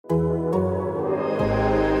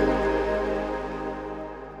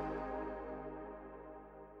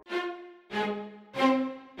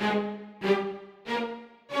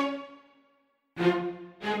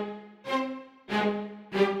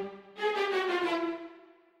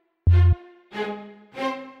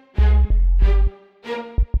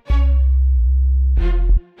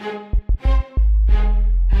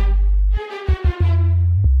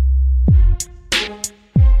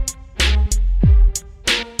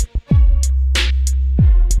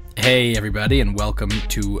Hey everybody, and welcome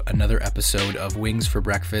to another episode of Wings for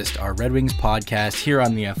Breakfast, our Red Wings podcast here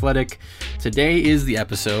on The Athletic. Today is the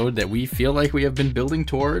episode that we feel like we have been building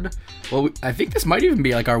toward. Well, I think this might even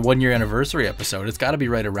be like our 1-year anniversary episode. It's got to be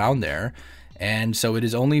right around there. And so it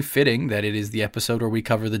is only fitting that it is the episode where we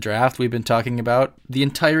cover the draft. We've been talking about the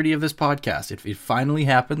entirety of this podcast. It finally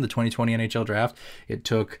happened, the 2020 NHL draft. It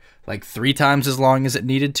took like 3 times as long as it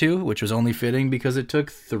needed to, which was only fitting because it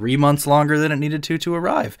took 3 months longer than it needed to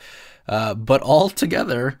arrive. But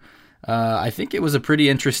altogether, I think it was a pretty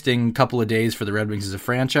interesting couple of days for the Red Wings as a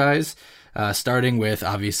franchise, starting with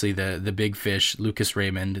obviously the big fish, Lucas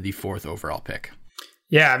Raymond, the 4th overall pick.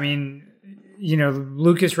 Yeah, I mean, you know,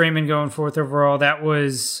 Lucas Raymond going 4th overall, that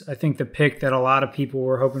was, I think, the pick that a lot of people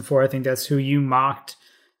were hoping for. I think that's who you mocked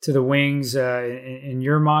to the Wings in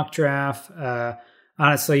your mock draft.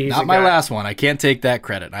 Honestly, he's not my last one. I can't take that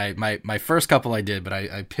credit. My first couple I did, but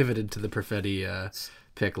I pivoted to the Perfetti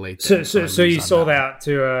pick late. So you sold out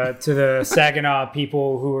to the Saginaw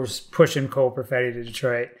people who were pushing Cole Perfetti to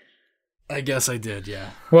Detroit. I guess I did,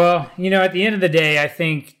 yeah. Well, you know, at the end of the day, I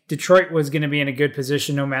think Detroit was going to be in a good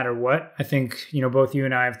position no matter what. I think, you know, both you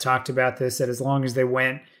and I have talked about this, that as long as they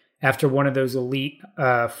went after one of those elite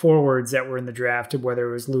forwards that were in the draft, whether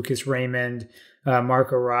it was Lucas Raymond,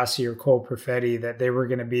 Marco Rossi, or Cole Perfetti, that they were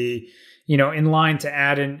going to be, you know, in line to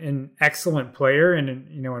add an excellent player. And,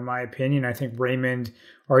 you know, in my opinion, I think Raymond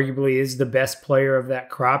arguably is the best player of that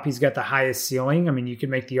crop. He's got the highest ceiling. I mean, you could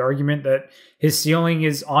make the argument that his ceiling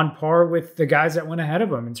is on par with the guys that went ahead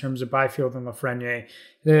of him in terms of Byfield and Lafreniere.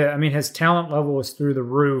 I mean, his talent level is through the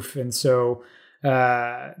roof. And so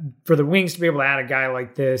for the Wings to be able to add a guy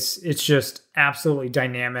like this, it's just absolutely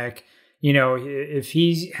dynamic. You know, if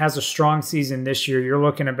he has a strong season this year, you're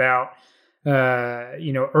looking about,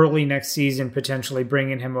 you know, early next season, potentially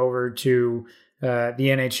bringing him over to the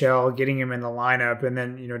NHL, getting him in the lineup, and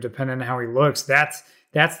then, you know, depending on how he looks, that's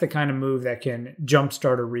the kind of move that can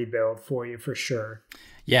jumpstart a rebuild for you for sure.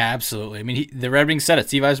 Yeah, absolutely. I mean, the Red Wings said it.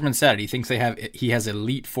 Steve Yzerman said it. He thinks he has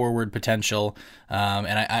elite forward potential,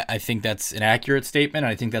 and I think that's an accurate statement.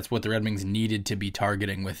 I think that's what the Red Wings needed to be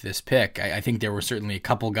targeting with this pick. I think there were certainly a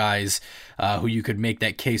couple guys who you could make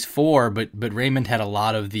that case for, but Raymond had a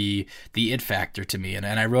lot of the it factor to me, and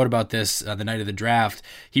I wrote about this the night of the draft.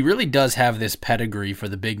 He really does have this pedigree for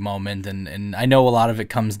the big moment, and I know a lot of it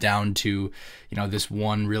comes down to, you know, this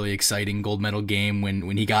one really exciting gold medal game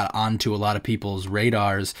when he got onto a lot of people's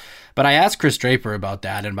radars. But I asked Chris Draper about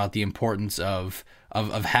that and about the importance of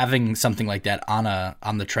having something like that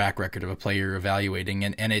on the track record of a player you're evaluating,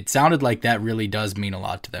 and it sounded like that really does mean a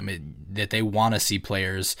lot to them, that they want to see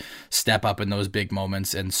players step up in those big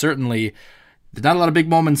moments. And certainly there's not a lot of big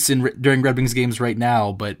moments during Red Wings games right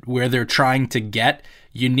now, but where they're trying to get,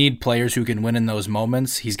 you need players who can win in those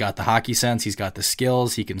moments. He's got the hockey sense, he's got the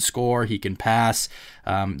skills, he can score, he can pass.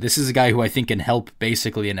 This is a guy who I think can help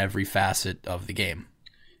basically in every facet of the game.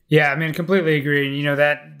 Yeah, I mean, completely agree. You know,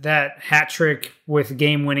 that hat trick with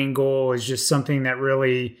game-winning goal is just something that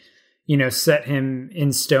really, you know, set him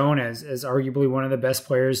in stone as arguably one of the best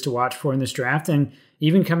players to watch for in this draft. And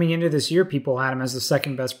even coming into this year, people had him as the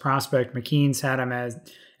second best prospect. McKeen's had him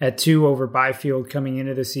at 2 over Byfield coming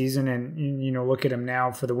into the season. And, you know, look at him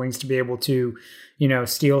now for the Wings to be able to, you know,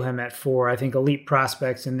 steal him at 4. I think Elite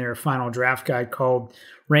Prospects in their final draft guide called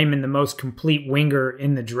Raymond the most complete winger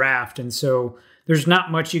in the draft. And so there's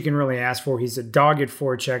not much you can really ask for. He's a dogged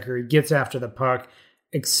forechecker. He gets after the puck.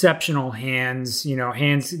 Exceptional hands. You know,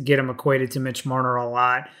 hands get him equated to Mitch Marner a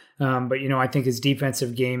lot. But, you know, I think his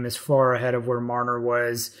defensive game is far ahead of where Marner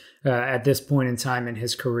was at this point in time in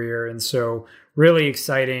his career. And so really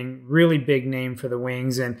exciting, really big name for the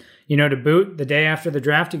Wings. And, you know, to boot, the day after the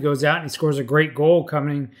draft, he goes out and he scores a great goal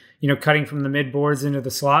coming, you know, cutting from the mid boards into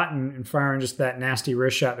the slot and firing just that nasty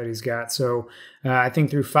wrist shot that he's got. So I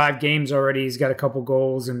think through 5 games already, he's got a couple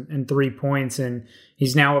goals and 3 points, and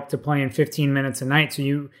he's now up to playing 15 minutes a night. So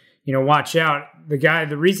you know, watch out.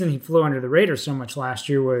 The reason he flew under the radar so much last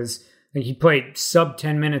year was like he played sub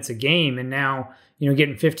 10 minutes a game, and now, you know,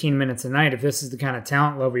 getting 15 minutes a night. If this is the kind of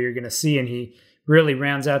talent level you're going to see, and he really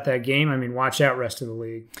rounds out that game, I mean, watch out, rest of the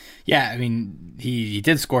league. Yeah, I mean, he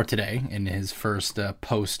did score today in his first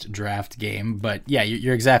post-draft game, but yeah,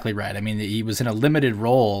 you're exactly right. I mean, he was in a limited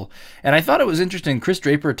role, and I thought it was interesting. Chris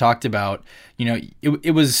Draper talked about, you know,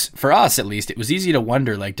 it was, for us at least, it was easy to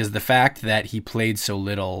wonder, like, does the fact that he played so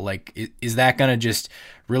little, like, is that going to just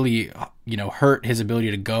really, hurt his ability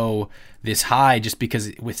to go this high, just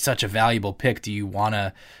because with such a valuable pick, do you want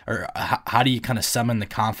to, or how do you kind of summon the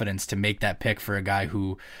confidence to make that pick for a guy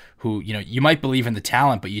who you might believe in the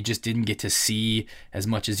talent, but you just didn't get to see as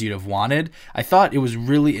much as you'd have wanted? I thought it was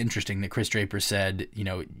really interesting that Chris Draper said,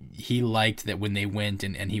 he liked that when they went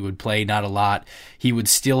and he would play not a lot, he would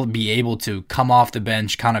still be able to come off the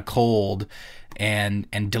bench kind of cold and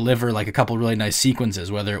deliver like a couple really nice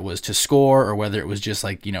sequences, whether it was to score or whether it was just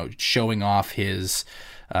like, showing off his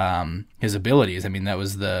abilities. I mean, that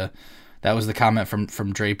was the comment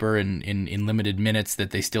from Draper in limited minutes,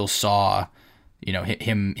 that they still saw,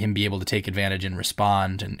 him be able to take advantage and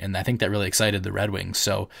respond. And I think that really excited the Red Wings.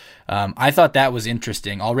 So I thought that was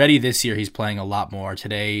interesting. Already this year, he's playing a lot more.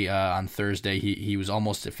 Today, on Thursday, he was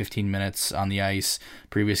almost at 15 minutes on the ice.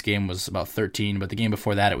 Previous game was about 13, but the game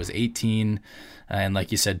before that, it was 18. And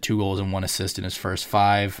like you said, 2 goals and 1 assist in his first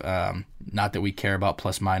 5. Not that we care about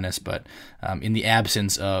plus minus, but in the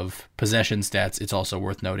absence of possession stats, it's also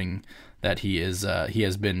worth noting that he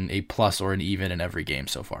has been a plus or an even in every game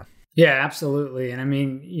so far. Yeah, absolutely. And I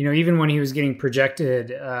mean, even when he was getting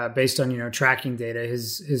projected based on, tracking data,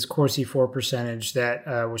 his Corsi for percentage that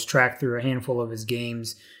was tracked through a handful of his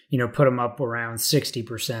games, put him up around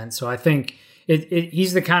 60%. So I think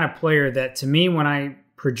he's the kind of player that, to me, when I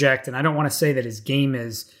project, and I don't want to say that his game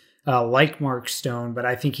is like Mark Stone, but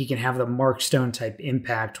I think he can have the Mark Stone type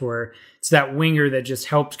impact, where it's that winger that just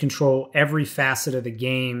helps control every facet of the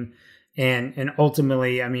game and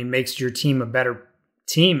ultimately, I mean, makes your team a better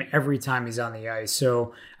team every time he's on the ice.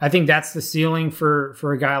 So I think that's the ceiling for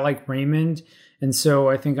a guy like Raymond. And so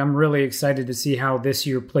I think I'm really excited to see how this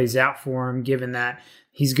year plays out for him, given that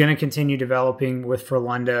he's going to continue developing with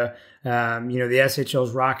Frölunda. The SHL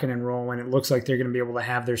is rocking and rolling. It looks like they're going to be able to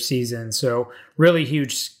have their season. So really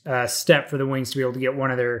huge step for the Wings to be able to get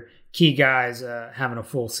one of their key guys having a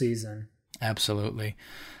full season. Absolutely.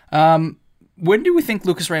 When do we think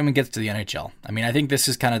Lucas Raymond gets to the NHL? I mean, I think this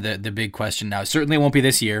is kind of the big question now. Certainly it won't be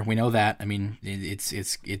this year. We know that. I mean,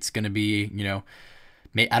 it's going to be,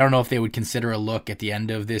 I don't know if they would consider a look at the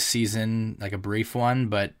end of this season, like a brief one,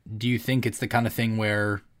 but do you think it's the kind of thing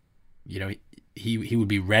where, he would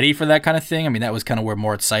be ready for that kind of thing? I mean, that was kind of where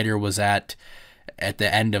Moritz Seider was at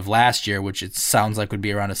the end of last year, which it sounds like would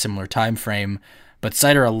be around a similar time frame, but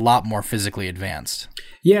Seider a lot more physically advanced.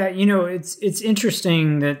 Yeah, it's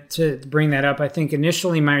interesting to bring that up. I think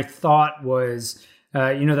initially my thought was,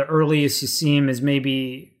 the earliest you see him is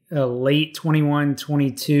maybe late 21,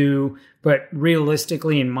 22, but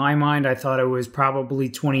realistically in my mind, I thought it was probably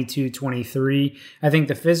 22, 23. I think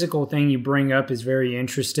the physical thing you bring up is very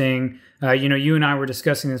interesting. You and I were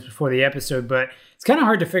discussing this before the episode, but it's kind of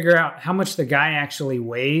hard to figure out how much the guy actually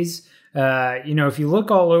weighs. If you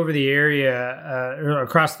look all over the area or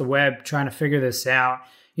across the web trying to figure this out,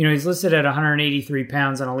 he's listed at 183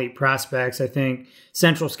 pounds on Elite Prospects. I think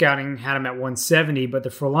Central Scouting had him at 170, but the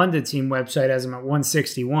Frölunda team website has him at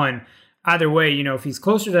 161. Either way, if he's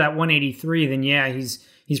closer to that 183, then yeah,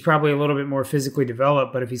 he's probably a little bit more physically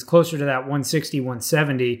developed. But if he's closer to that 160,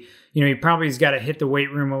 170, he probably has got to hit the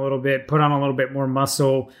weight room a little bit, put on a little bit more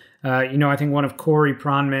muscle. I think one of Corey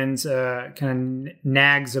Pronman's kind of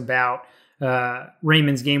nags about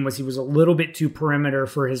Raymond's game was he was a little bit too perimeter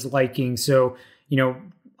for his liking. So,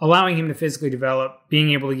 allowing him to physically develop,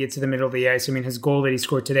 being able to get to the middle of the ice. I mean, his goal that he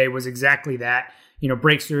scored today was exactly that.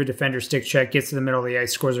 Breaks through a defender stick check, gets to the middle of the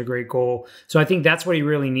ice, scores a great goal. So I think that's what he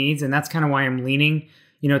really needs. And that's kind of why I'm leaning,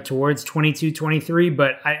 towards 22, 23.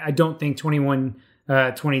 But I don't think 21,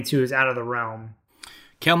 22 is out of the realm.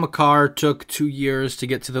 Cale Makar took 2 years to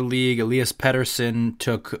get to the league. Elias Pettersson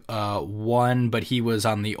took 1, but he was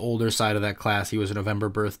on the older side of that class. He was a November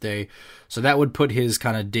birthday. So that would put his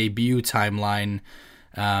kind of debut timeline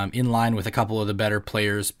in line with a couple of the better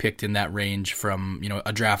players picked in that range from,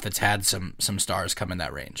 a draft that's had some stars come in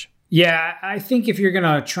that range. Yeah, I think if you're going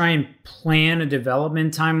to try and plan a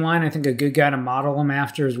development timeline, I think a good guy to model him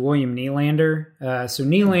after is William Nylander. So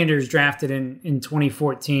Nylander is drafted in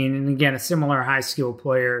 2014, and again, a similar high-skill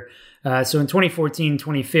player. So in 2014,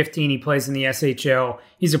 2015, he plays in the SHL.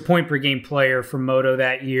 He's a point-per-game player for Modo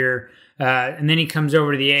that year. And then he comes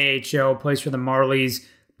over to the AHL, plays for the Marlies,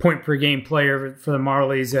 point-per-game player for the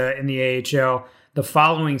Marlies in the AHL. The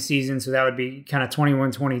following season, so that would be kind of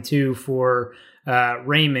 21-22 for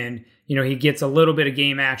Raymond, he gets a little bit of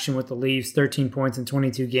game action with the Leafs, 13 points in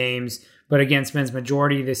 22 games, but again, spends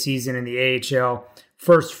majority of the season in the AHL.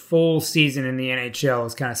 First full season in the NHL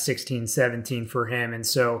is kind of 16-17 for him. And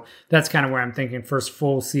so that's kind of where I'm thinking first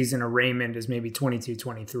full season of Raymond is maybe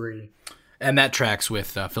 22-23. And that tracks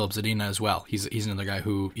with Philip Zadina as well. He's another guy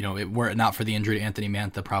who, were it not for the injury to Anthony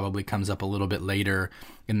Mantha, probably comes up a little bit later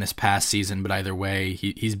in this past season. But either way,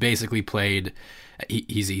 he's basically played.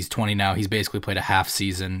 He's 20 now. He's basically played a half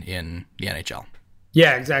season in the NHL.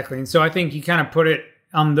 Yeah, exactly. And so I think you kind of put it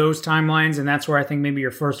on those timelines, and that's where I think maybe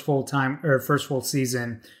your first full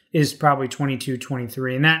season is probably 22,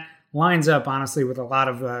 23, and that lines up honestly with a lot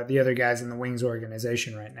of the other guys in the Wings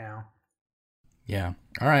organization right now. Yeah.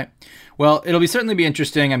 All right. Well, it'll certainly be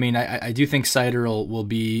interesting. I mean, I do think Seider will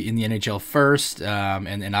be in the NHL first,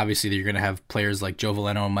 and obviously you're going to have players like Joe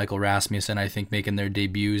Veleno and Michael Rasmussen, I think, making their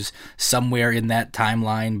debuts somewhere in that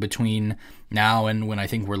timeline between now and when I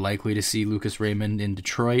think we're likely to see Lucas Raymond in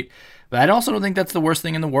Detroit. But I also don't think that's the worst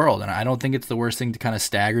thing in the world, and I don't think it's the worst thing to kind of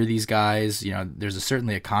stagger these guys. There's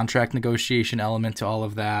certainly a contract negotiation element to all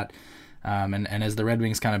of that. And as the Red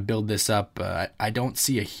Wings kind of build this up, I don't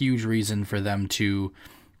see a huge reason for them to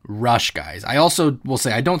rush guys. I also will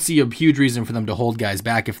say I don't see a huge reason for them to hold guys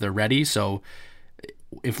back if they're ready. So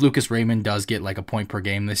if Lucas Raymond does get like a point per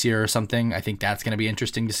game this year or something, I think that's going to be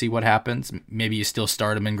interesting to see what happens. Maybe you still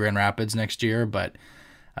start him in Grand Rapids next year, but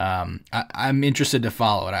I'm interested to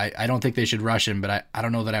follow it. I don't think they should rush him, but I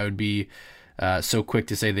don't know that I would be so quick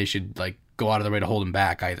to say they should like go out of their way to hold him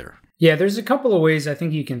back either. Yeah, there's a couple of ways I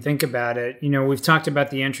think you can think about it. We've talked about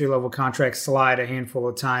the entry-level contract slide a handful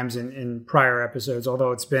of times in prior episodes,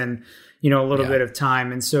 although it's been, a little bit of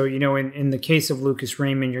time. And so, in the case of Lucas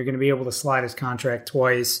Raymond, you're going to be able to slide his contract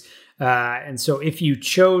twice. And so if you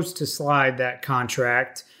chose to slide that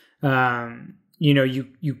contract,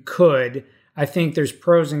 you could. I think there's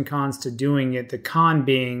pros and cons to doing it. The con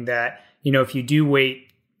being that, if you do wait,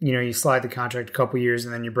 you slide the contract a couple years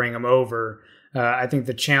and then you bring him over. I think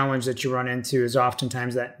the challenge that you run into is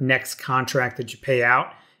oftentimes that next contract that you pay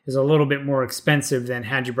out is a little bit more expensive than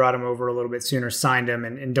had you brought him over a little bit sooner, signed him,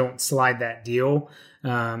 and don't slide that deal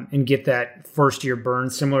and get that first year burn,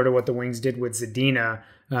 similar to what the Wings did with Zadina.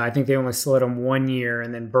 I think they only slid him 1 year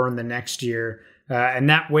and then burn the next year. And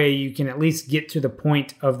that way you can at least get to the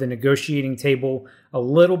point of the negotiating table a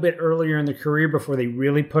little bit earlier in the career before they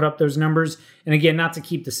really put up those numbers. And again, not to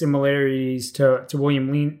keep the similarities to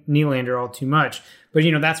William Nylander all too much, but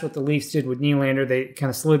that's what the Leafs did with Nylander. They kind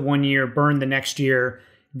of slid 1 year, burned the next year,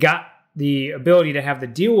 got the ability to have the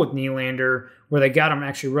deal with Nylander where they got him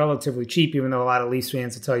actually relatively cheap, even though a lot of Leafs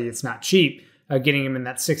fans will tell you it's not cheap, getting him in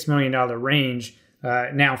that $6 million range.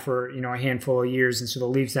 Now for a handful of years, and so the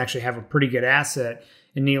Leafs actually have a pretty good asset,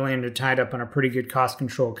 and Nylander tied up on a pretty good cost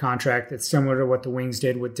control contract that's similar to what the Wings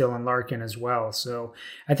did with Dylan Larkin as well. So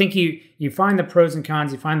I think you find the pros and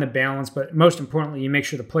cons, you find the balance, but most importantly, you make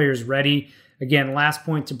sure the player's ready. Again, last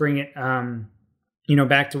point to bring it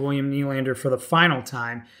back to William Nylander for the final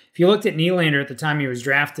time. If you looked at Nylander at the time he was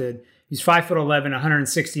drafted, he's 5'11",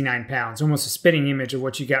 169 pounds, almost a spitting image of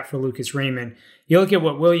what you got for Lucas Raymond. You look at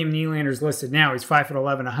what William Nylander's listed now, he's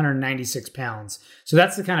 5'11", 196 pounds. So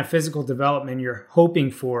that's the kind of physical development you're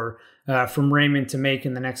hoping for from Raymond to make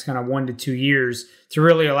in the next kind of 1 to 2 years to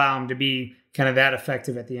really allow him to be kind of that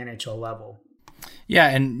effective at the NHL level. Yeah,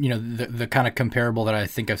 and the kind of comparable that I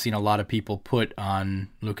think I've seen a lot of people put on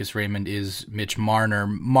Lucas Raymond is Mitch Marner.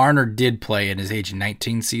 Marner did play in his age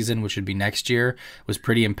 19 season, which would be next year, was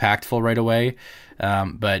pretty impactful right away.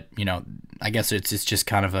 But I guess it's just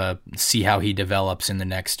kind of a see how he develops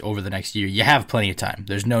over the next year. You have plenty of time.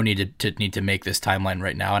 There's no need to make this timeline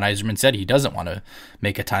right now. And Yzerman said he doesn't want to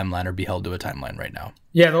make a timeline or be held to a timeline right now.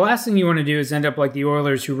 Yeah, the last thing you want to do is end up like the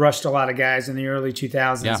Oilers, who rushed a lot of guys in the early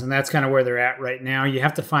 2000s, and that's kind of where they're at right now. You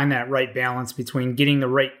have to find that right balance between getting the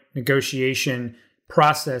right negotiation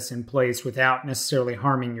process in place without necessarily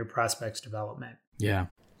harming your prospects' development. Yeah.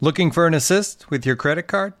 Looking for an assist with your credit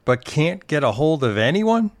card, but can't get a hold of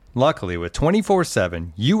anyone? Luckily, with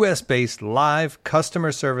 24/7 U.S.-based live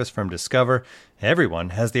customer service from Discover, everyone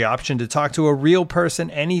has the option to talk to a real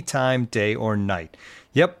person anytime, day or night.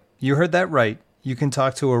 Yep, you heard that right. You can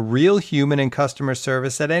talk to a real human in customer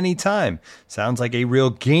service at any time. Sounds like a real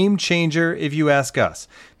game changer if you ask us.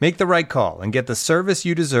 Make the right call and get the service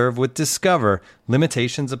you deserve with Discover.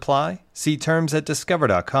 Limitations apply. See terms at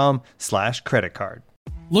discover.com/creditcard.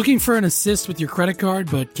 Looking for an assist with your credit card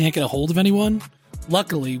but can't get a hold of anyone?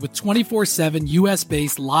 Luckily, with 24/7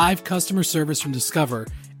 U.S.-based live customer service from Discover,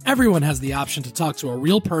 everyone has the option to talk to a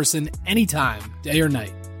real person anytime, day or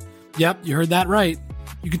night. Yep, you heard that right.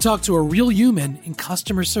 You can talk to a real human in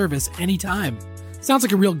customer service anytime. Sounds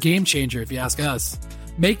like a real game changer if you ask us.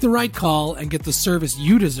 Make the right call and get the service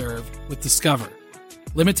you deserve with Discover.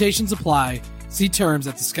 Limitations apply. See terms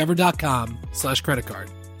at discover.com/creditcard.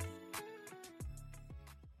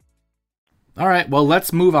 All right, well,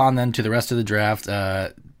 let's move on then to the rest of the draft.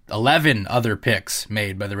 11 other picks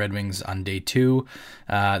made by the Red Wings on day 2.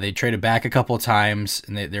 They traded back a couple of times,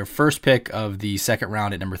 and their first pick of the second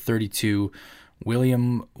round at number 32,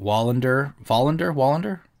 William Wallander.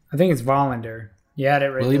 I think it's Wallander. You had it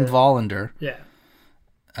right William there. Wallander.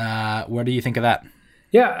 Yeah. What do you think of that?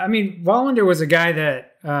 Yeah, I mean, Wallander was a guy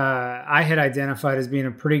that I had identified as being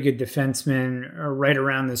a pretty good defenseman right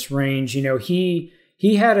around this range. You know, he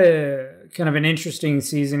had a kind of an interesting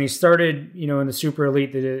season. He started, you know, in the Super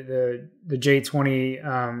Elite, the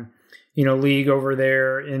J20, league over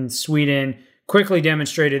there in Sweden. Quickly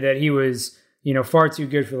demonstrated that he was, you know, far too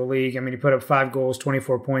good for the league. I mean, he put up 5 goals,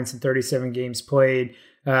 24 points in 37 games played.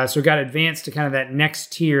 So got advanced to kind of that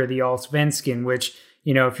next tier, the Allsvenskan, which,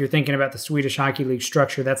 you know, if you're thinking about the Swedish Hockey League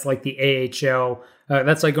structure, that's like the AHL.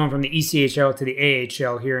 That's like going from the ECHL to the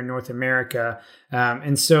AHL here in North America.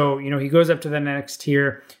 And so, you know, he goes up to the next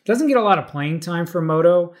tier. Doesn't get a lot of playing time for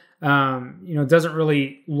Modo. Doesn't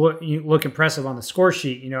really look impressive on the score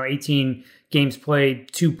sheet. You know, 18 games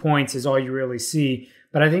played, 2 points is all you really see.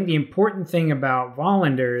 But I think the important thing about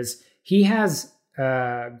Wallander is he has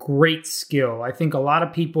great skill. I think a lot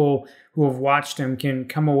of people who have watched him can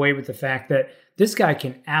come away with the fact that this guy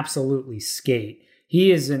can absolutely skate.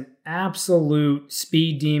 He is an absolute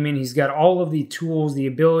speed demon. He's got all of the tools, the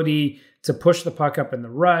ability to push the puck up in the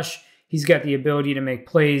rush. He's got the ability to make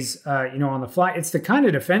plays, on the fly. It's the kind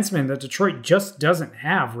of defenseman that Detroit just doesn't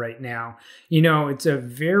have right now. You know, it's a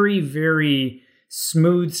very, very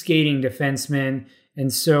smooth skating defenseman.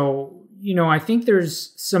 And so, you know, I think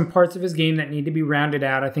there's some parts of his game that need to be rounded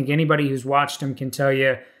out. I think anybody who's watched him can tell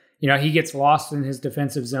you, you know, he gets lost in his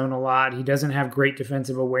defensive zone a lot. He doesn't have great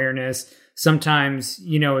defensive awareness. Sometimes,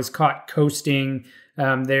 you know, is caught coasting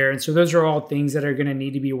there. And so those are all things that are going to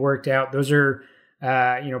need to be worked out. Those are,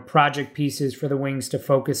 project pieces for the Wings to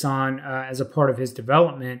focus on as a part of his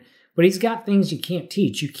development. But he's got things you can't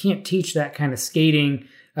teach. You can't teach that kind of skating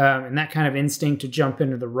and that kind of instinct to jump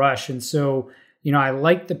into the rush. And so, you know, I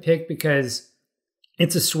like the pick because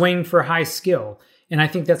it's a swing for high skill. And I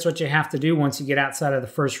think that's what you have to do once you get outside of the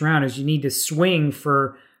first round is you need to swing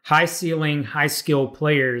for high ceiling, high skill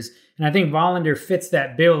players. And I think Wallander fits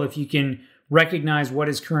that bill if you can recognize what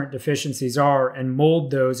his current deficiencies are and mold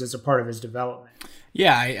those as a part of his development.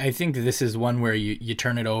 Yeah, I think this is one where you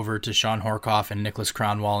turn it over to Sean Horkoff and Nicholas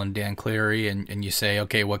Cronwall and Dan Cleary and you say,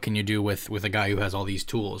 okay, what can you do with a guy who has all these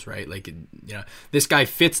tools, right? Like, you know, this guy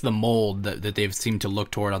fits the mold that they've seemed to look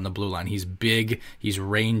toward on the blue line. He's big, he's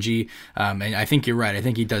rangy, and I think you're right. I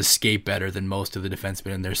think he does skate better than most of the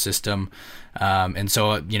defensemen in their system. And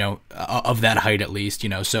so, you know, of that height at least, you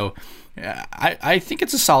know, so I think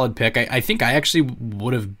it's a solid pick. I think I actually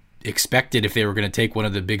would have expected if they were going to take one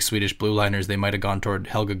of the big Swedish blue liners, they might have gone toward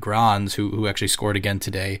Helge Grans, who actually scored again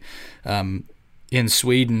today in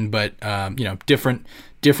Sweden. But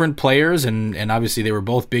different players, and obviously they were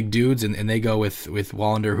both big dudes, and they go with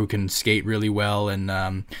Wallander, who can skate really well,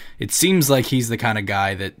 and it seems like he's the kind of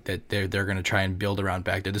guy that they're going to try and build around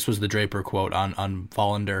back there. This was the Draper quote on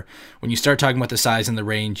Wallander. When you start talking about the size and the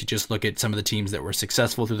range, you just look at some of the teams that were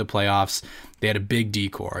successful through the playoffs. They had a big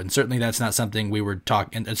D-core, and certainly that's not something we were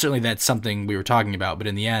talking. And certainly that's something we were talking about. But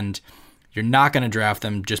in the end, you're not going to draft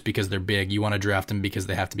them just because they're big. You want to draft them because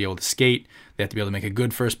they have to be able to skate. They have to be able to make a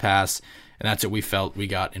good first pass. And that's what we felt we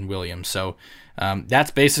got in Williams. So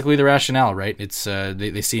that's basically the rationale, right? It's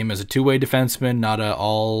they see him as a two-way defenseman, not an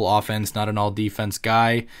all-offense, not an all-defense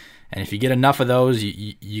guy. And if you get enough of those,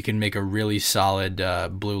 you can make a really solid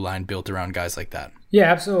blue line built around guys like that. Yeah,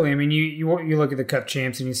 absolutely. I mean, you look at the Cup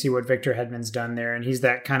champs and you see what Victor Hedman's done there, and he's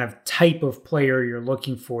that kind of type of player you're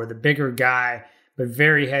looking for, the bigger guy, but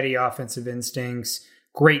very heady offensive instincts,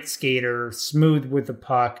 great skater, smooth with the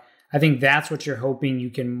puck. I think that's what you're hoping you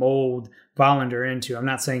can mold Wallander into. I'm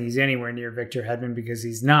not saying he's anywhere near Victor Hedman because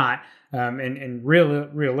he's not.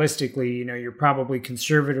 Realistically, you know, you're probably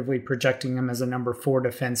conservatively projecting him as a number 4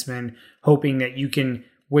 defenseman, hoping that you can,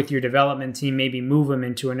 with your development team, maybe move him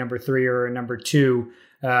into a number 3 or a number 2.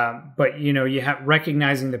 But, you know, you have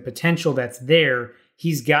recognizing the potential that's there.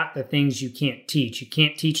 He's got the things you can't teach. You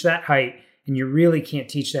can't teach that height, and you really can't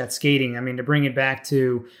teach that skating. I mean, to bring it back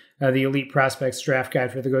to the Elite Prospects Draft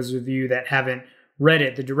Guide, for those of you that haven't read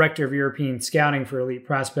it, the director of European scouting for Elite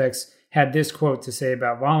Prospects had this quote to say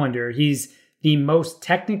about Wallander: he's the most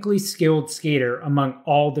technically skilled skater among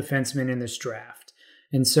all defensemen in this draft.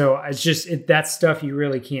 And so it's just that's stuff you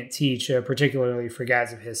really can't teach, particularly for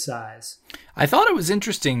guys of his size. I thought it was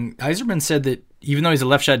interesting. Yzerman said that even though he's a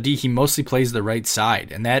left shot D, he mostly plays the right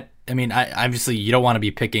side. And that, I mean, obviously you don't want to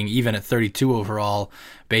be picking, even at 32 overall,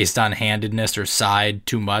 based on handedness or side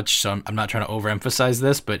too much. So I'm not trying to overemphasize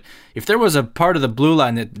this. But if there was a part of the blue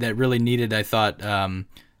line that really needed, I thought,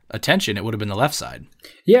 attention, it would have been the left side.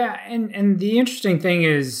 Yeah, and the interesting thing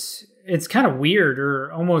is it's kind of weird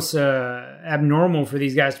or almost abnormal for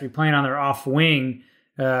these guys to be playing on their off wing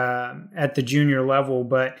at the junior level.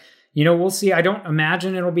 But, we'll see. I don't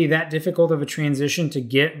imagine it'll be that difficult of a transition to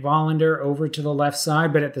get Vollander over to the left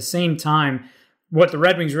side. But at the same time, what the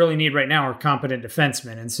Red Wings really need right now are competent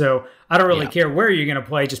defensemen. And so I don't really care where you're going to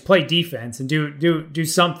play. Just play defense and do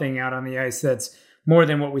something out on the ice that's more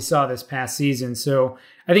than what we saw this past season. So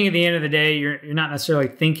I think at the end of the day, you're not necessarily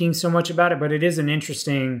thinking so much about it, but it is an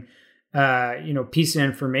interesting piece of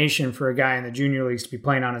information for a guy in the junior leagues to be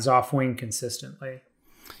playing on his off wing consistently.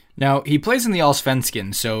 Now, he plays in the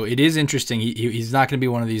Allsvenskan, so it is interesting. He's not going to be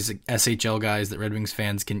one of these SHL guys that Red Wings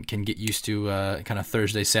fans can get used to, kind of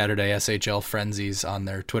Thursday, Saturday SHL frenzies on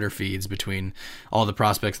their Twitter feeds between all the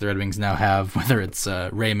prospects the Red Wings now have, whether it's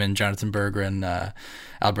Raymond, Jonathan Berggren,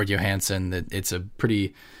 Albert Johansson. It's a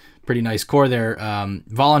pretty nice core there.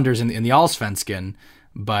 Vollander's in the Allsvenskan,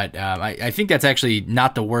 but I think that's actually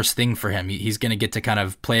not the worst thing for him. He's going to get to kind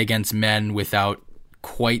of play against men without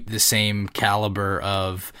quite the same caliber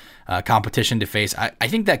of competition to face. I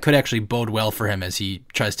think that could actually bode well for him as he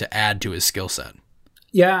tries to add to his skill set.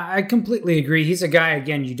 Yeah, I completely agree. He's a guy,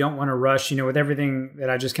 again, you don't want to rush, with everything that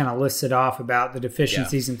I just kind of listed off about the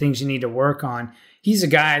deficiencies and things you need to work on. He's a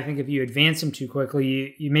guy, I think if you advance him too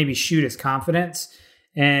quickly, you maybe shoot his confidence,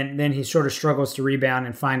 and then he sort of struggles to rebound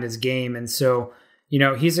and find his game. And so,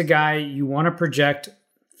 he's a guy you want to project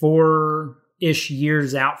 4-ish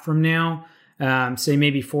years out from now. Say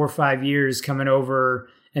maybe 4 or 5 years coming over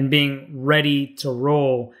and being ready to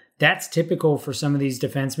roll. That's typical for some of these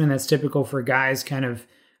defensemen. That's typical for guys kind of,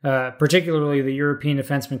 particularly the European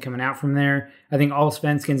defensemen coming out from there. I think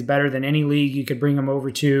Allsvenskan's better than any league you could bring them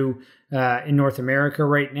over to in North America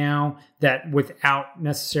right now, that without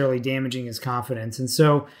necessarily damaging his confidence. And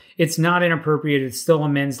so it's not inappropriate. It's still a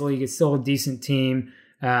men's league. It's still a decent team.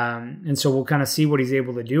 And so we'll kind of see what he's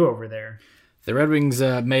able to do over there. The Red Wings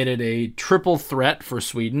made it a triple threat for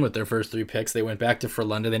Sweden with their first 3 picks. They went back to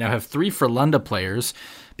Frölunda. They now have 3 Frölunda players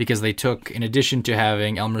because they took, in addition to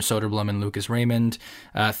having Elmer Soderblom and Lucas Raymond,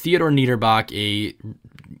 Theodor Niederbach,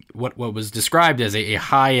 what was described as a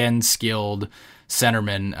high-end skilled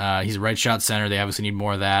centerman. He's a right shot center. They obviously need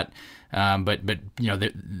more of that. But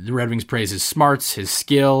the Red Wings praise his smarts, his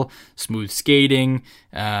skill, smooth skating.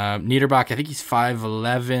 Niederbach, I think he's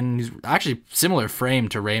 5'11". He's actually similar frame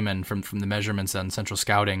to Raymond from the measurements on Central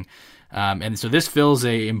Scouting. And so this fills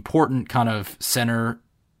a important kind of center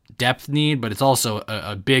depth need, but it's also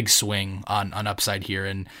a big swing on upside here.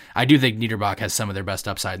 And I do think Niederbach has some of their best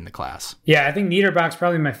upside in the class. Yeah, I think Niederbach's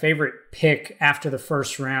probably my favorite pick after the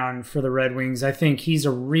first round for the Red Wings. I think he's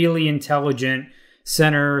a really intelligent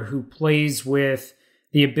center who plays with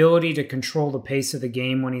the ability to control the pace of the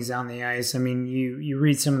game when he's on the ice. I mean, you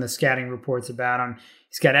read some of the scouting reports about him.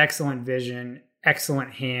 He's got excellent vision,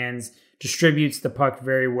 excellent hands, distributes the puck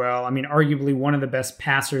very well. I mean, arguably one of the best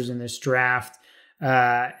passers in this draft.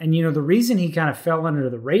 And the reason he kind of fell under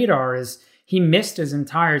the radar is he missed his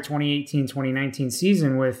entire 2018-2019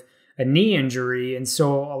 season with a knee injury. And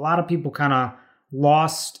so a lot of people kind of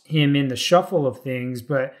lost him in the shuffle of things.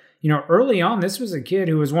 But early on, this was a kid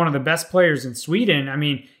who was one of the best players in Sweden. I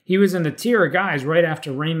mean, he was in the tier of guys right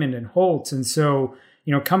after Raymond and Holtz. And so,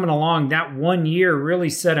 coming along, that 1 year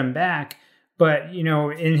really set him back. But,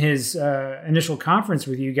 in his initial conference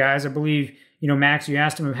with you guys, I believe, Max, you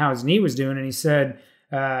asked him how his knee was doing, and he said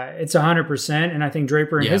it's 100%. And I think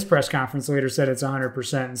Draper in his press conference later said it's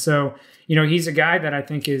 100%. And so, he's a guy that I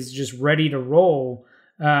think is just ready to roll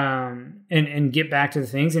and get back to the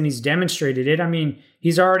things. And he's demonstrated it. I mean,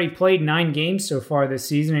 he's already played 9 games so far this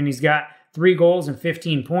season, and he's got 3 goals and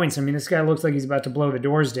 15 points. I mean, this guy looks like he's about to blow the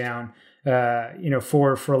doors down,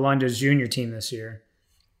 for Frölunda's junior team this year.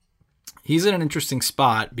 He's in an interesting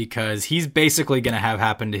spot because he's basically going to have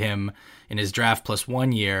happen to him in his draft plus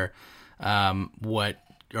 1 year,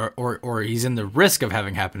 or he's in the risk of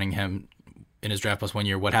having happening to him in his draft plus 1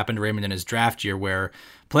 year, what happened to Raymond in his draft year, where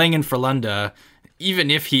playing in Frölunda,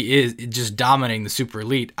 even if he is just dominating the super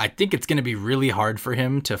elite, I think it's going to be really hard for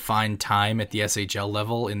him to find time at the SHL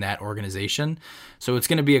level in that organization. So it's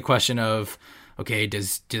going to be a question of, okay, do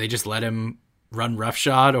they just let him run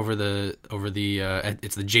roughshod over the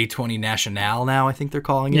it's the J20 Nationale now, I think they're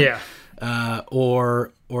calling it. Yeah.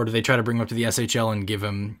 Or do they try to bring him up to the SHL and give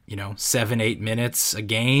him, 7-8 minutes a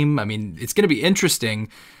game? I mean, it's going to be interesting,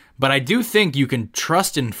 But I do think you can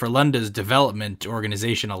trust in Frölunda's development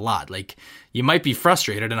organization a lot. Like, you might be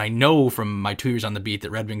frustrated, and I know from my 2 years on the beat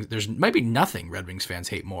that Red Wings, there's might be nothing Red Wings fans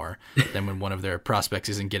hate more than when one of their prospects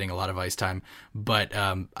isn't getting a lot of ice time. But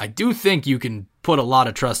I do think you can put a lot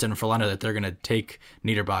of trust in Frölunda that they're going to take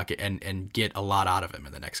Niederbach and get a lot out of him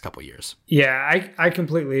in the next couple of years. Yeah, I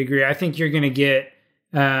completely agree. I think you're going to get...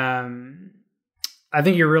 I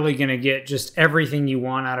think you're really going to get just everything you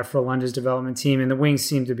want out of Frölunda's development team. And the Wings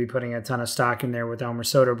seem to be putting a ton of stock in there with Elmer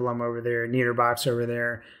Soderblom over there, Niederbach over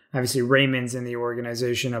there. Obviously, Raymond's in the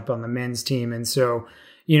organization up on the men's team. And so,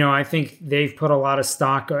 I think they've put a lot of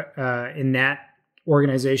stock in that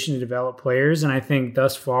organization to develop players. And I think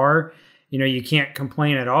thus far, you can't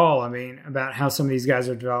complain at all, about how some of these guys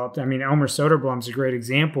are developed. Elmer Soderblom's a great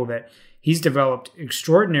example that he's developed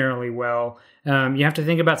extraordinarily well. You have to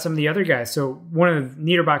think about some of the other guys. So one of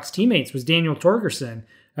Niederbach's teammates was Daniel Torgerson,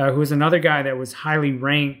 who was another guy that was highly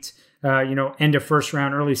ranked, end of first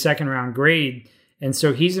round, early second round grade. And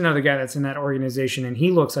so he's another guy that's in that organization, and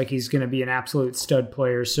he looks like he's going to be an absolute stud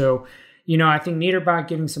player. So, I think Niederbach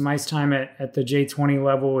getting some ice time at the J20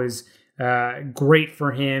 level is great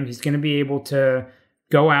for him. He's going to be able to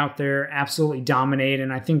go out there, absolutely dominate.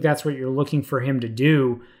 And I think that's what you're looking for him to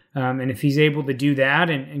do. And if he's able to do that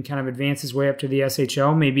and kind of advance his way up to the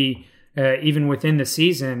SHL, maybe even within the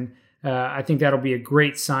season, I think that'll be a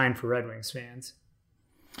great sign for Red Wings fans.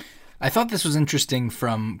 I thought this was interesting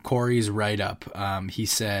from Corey's write-up. He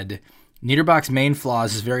said, Niederbach's main flaw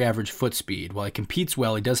is his very average foot speed. While he competes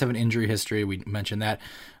well, he does have an injury history, we mentioned that,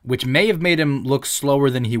 which may have made him look slower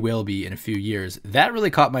than he will be in a few years. That really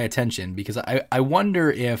caught my attention because I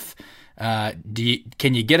wonder if...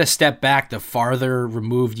 can you get a step back the farther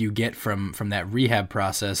removed you get from that rehab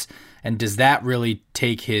process? And does that really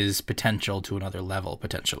take his potential to another level,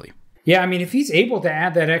 potentially? Yeah, if he's able to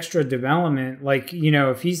add that extra development,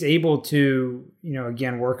 if he's able to,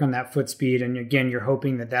 again, work on that foot speed, and again, you're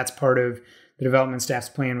hoping that that's part of the development staff's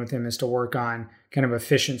plan with him is to work on kind of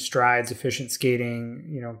efficient strides, efficient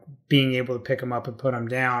skating, being able to pick him up and put him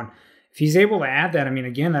down. If he's able to add that,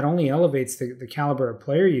 again, that only elevates the caliber of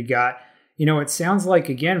player you got. It sounds like,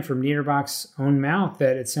 again, from Niederbach's own mouth,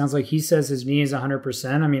 that it sounds like he says his knee is 100%.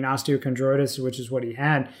 Osteochondrosis, which is what he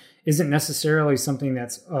had, isn't necessarily something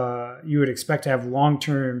that's you would expect to have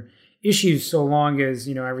long-term issues so long as,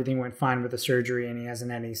 everything went fine with the surgery and he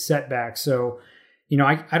hasn't had any setbacks. So,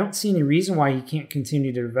 I don't see any reason why he can't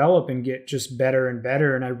continue to develop and get just better and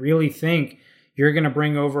better. And I really think you're going to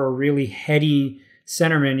bring over a really heady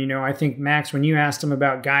centerman. I think, Max, when you asked him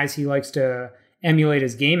about guys he likes to emulate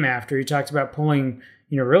his game after, he talked about pulling,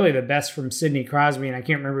 really the best from Sidney Crosby, and I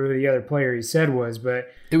can't remember who the other player he said was,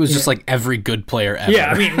 but it was just like every good player ever.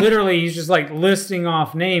 Yeah, literally, he's just like listing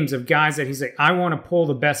off names of guys that he's like, I want to pull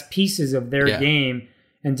the best pieces of their game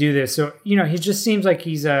and do this. So, he just seems like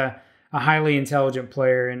he's a highly intelligent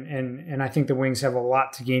player, and I think the Wings have a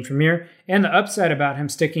lot to gain from here. And the upside about him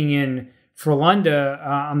sticking in Frölunda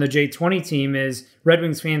on the J20 team is Red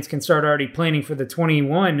Wings fans can start already planning for the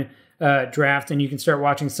 21 draft, and you can start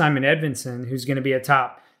watching Simon Edvinsson, who's going to be a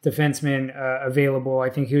top defenseman available. I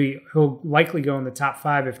think he'll likely go in the top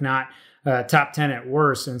 5, if not top 10 at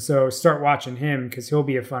worst. And so start watching him because he'll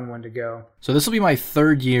be a fun one to go. So this will be my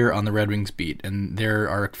 3rd year on the Red Wings beat, and there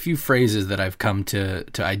are a few phrases that I've come to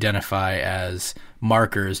identify as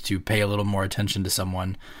markers to pay a little more attention to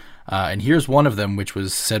someone. And here's one of them, which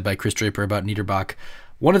was said by Chris Draper about Niederbach.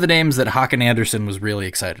 One of the names that Håkan Andersson was really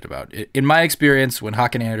excited about. In my experience, when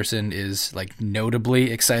Håkan Andersson is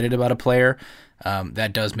notably excited about a player,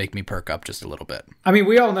 that does make me perk up just a little bit.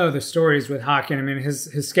 We all know the stories with Håkan.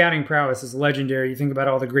 His scouting prowess is legendary. You think about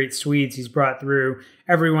all the great Swedes he's brought through.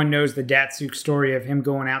 Everyone knows the Datsuk story of him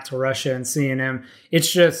going out to Russia and seeing him.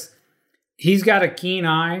 It's just, he's got a keen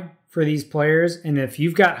eye for these players. And if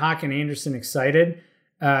you've got Håkan Andersson excited,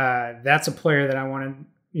 that's a player that I want to,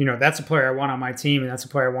 that's a player I want on my team, and that's a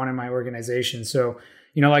player I want in my organization. So,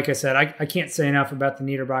 like I said, I can't say enough about the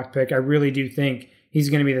Niederbach pick. I really do think he's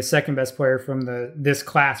going to be the second best player from this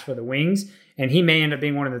class for the Wings, and he may end up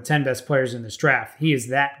being one of the 10 best players in this draft. He is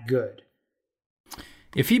that good.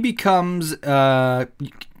 If he becomes, what's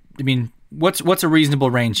a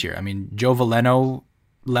reasonable range here? Joe Veleno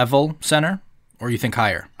level center, or you think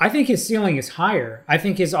higher? I think his ceiling is higher. I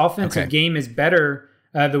think his offensive game is better.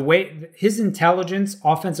 The way his intelligence,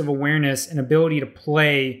 offensive awareness, and ability to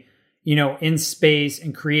play, in space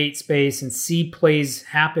and create space and see plays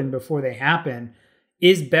happen before they happen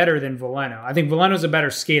is better than Veleno. I think Veleno's a better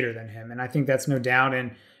skater than him, and I think that's no doubt.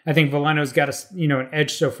 And I think Veleno's got an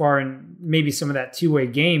edge so far in maybe some of that two-way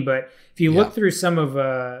game. But if you look through some of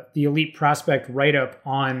the elite prospect write-up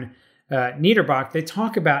on Niederbach, they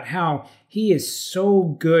talk about how he is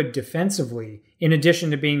so good defensively, in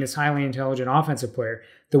addition to being this highly intelligent offensive player.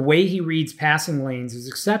 The way he reads passing lanes is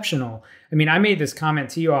exceptional. I mean, I made this comment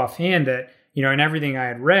to you offhand that, in everything I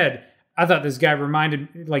had read, I thought this guy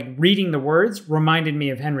reading the words reminded me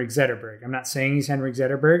of Henrik Zetterberg. I'm not saying he's Henrik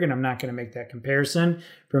Zetterberg, and I'm not going to make that comparison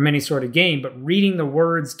from any sort of game, but reading the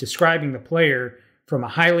words describing the player from a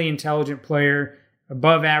highly intelligent player,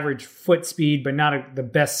 above average foot speed, but not the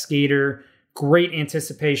best skater, great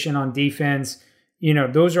anticipation on defense.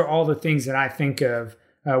 Those are all the things that I think of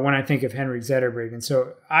when I think of Henrik Zetterberg. And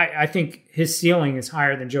so I think his ceiling is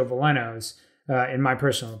higher than Joe Veleno's, in my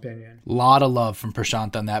personal opinion. A lot of love from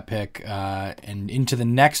Prashant on that pick. And into the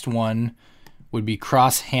next one would be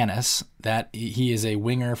Cross Hannes. That he is a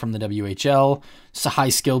winger from the WHL. It's a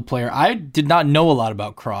high-skilled player. I did not know a lot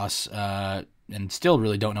about Cross, and still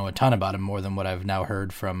really don't know a ton about him, more than what I've now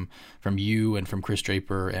heard from you and from Chris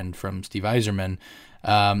Draper and from Steve Yzerman.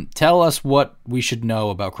 Tell us what we should know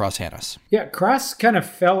about Cross Hannes. Yeah, Cross kind of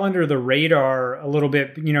fell under the radar a little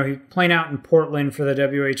bit. He playing out in Portland for the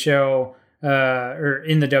WHL, or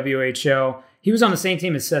in the WHL. He was on the same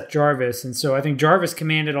team as Seth Jarvis, and so I think Jarvis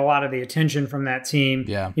commanded a lot of the attention from that team.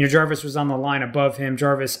 Yeah. Jarvis was on the line above him.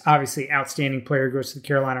 Jarvis, obviously outstanding player, goes to the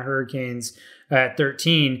Carolina Hurricanes at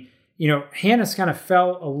 13. Hannes kind of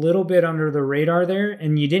fell a little bit under the radar there,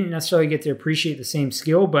 and you didn't necessarily get to appreciate the same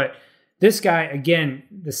skill. But this guy, again,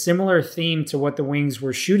 the similar theme to what the Wings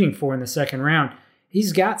were shooting for in the second round,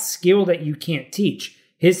 he's got skill that you can't teach.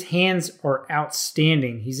 His hands are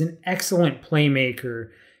outstanding. He's an excellent playmaker.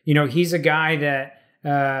 He's a guy that,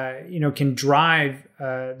 can drive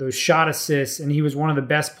those shot assists, and he was one of the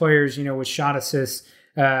best players, with shot assists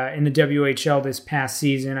in the WHL this past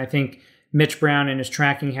season. I think Mitch Brown in his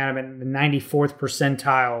tracking had him in the 94th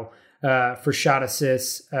percentile for shot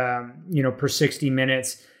assists, per 60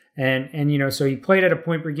 minutes. And so he played at a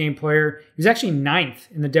point per game player. He was actually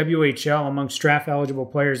 9th in the WHL amongst draft eligible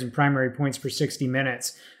players in primary points per 60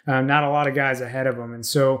 minutes. Not a lot of guys ahead of him. And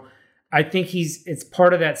so I think it's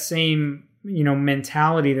part of that same,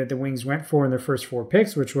 mentality that the Wings went for in their first 4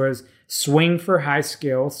 picks, which was swing for high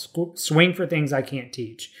skill, swing for things I can't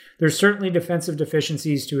teach. There's certainly defensive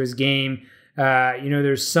deficiencies to his game.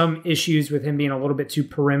 There's some issues with him being a little bit too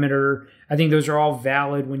perimeter. I think those are all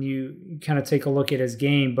valid when you kind of take a look at his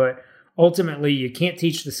game, but ultimately you can't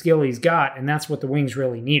teach the skill he's got, and that's what the Wings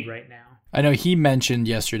really need right now. I know he mentioned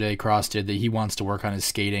yesterday, Cross did, that he wants to work on his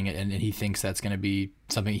skating, and he thinks that's going to be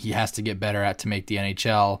something he has to get better at to make the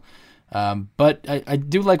NHL. But I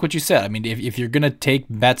do like what you said. I mean, if you're going to take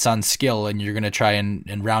bets on skill and you're going to try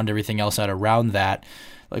and round everything else out around that,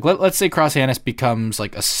 like let's say Cross Hannes becomes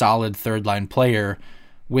like a solid third-line player.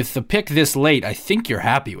 With the pick this late, I think you're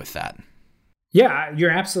happy with that. Yeah,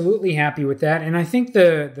 you're absolutely happy with that. And I think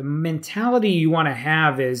the mentality you want to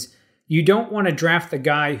have is you don't want to draft the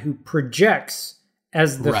guy who projects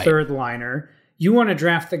as the third liner. You want to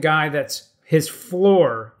draft the guy that's his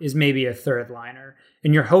floor is maybe a third liner,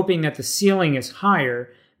 and you're hoping that the ceiling is higher.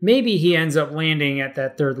 Maybe he ends up landing at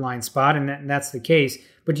that third line spot, and that's the case.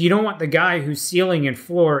 But you don't want the guy whose ceiling and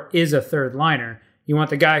floor is a third liner. You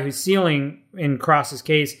want the guy whose ceiling, in Cross's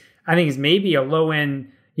case, I think is maybe a low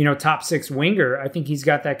end, top 6 winger. I think he's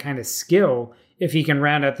got that kind of skill if he can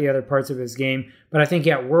round out the other parts of his game. But I think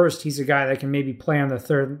at worst, he's a guy that can maybe play on the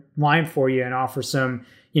third line for you and offer some,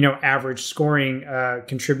 average scoring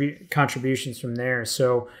contributions from there.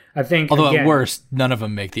 So I think, although at worst, none of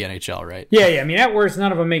them make the NHL, right? Yeah. I mean, at worst,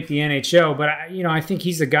 none of them make the NHL. But I think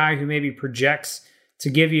he's a guy who maybe projects to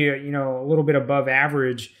give you, a little bit above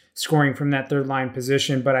average scoring from that third line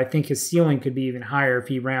position. But I think his ceiling could be even higher if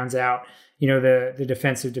he rounds out, the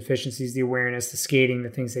defensive deficiencies, the awareness, the skating, the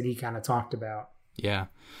things that he kind of talked about. Yeah.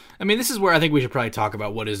 I mean, this is where I think we should probably talk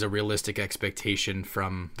about what is a realistic expectation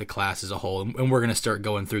from the class as a whole. And we're going to start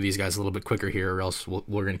going through these guys a little bit quicker here, or else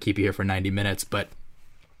we're going to keep you here for 90 minutes. But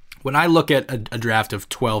when I look at a draft of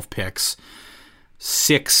 12 picks,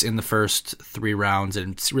 6 in the first 3 rounds,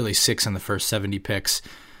 and it's really 6 in the first 70 picks,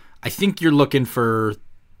 I think you're looking for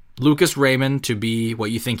Lucas Raymond to be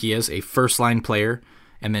what you think he is, a first-line player,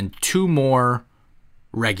 and then 2 more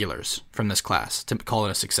regulars from this class to call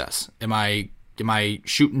it a success. Am I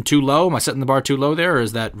shooting too low? Am I setting the bar too low there, or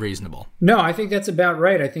is that reasonable? No, I think that's about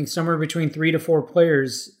right. I think somewhere between 3 to 4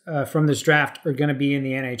 players from this draft are going to be in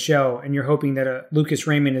the NHL, and you're hoping that Lucas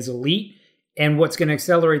Raymond is elite. And what's going to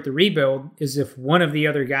accelerate the rebuild is if one of the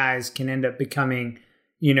other guys can end up becoming,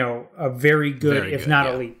 a very good, if not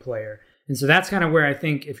elite player. And so that's kind of where I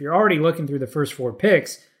think if you're already looking through the first 4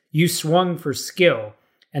 picks, you swung for skill.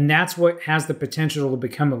 And that's what has the potential to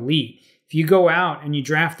become elite. If you go out and you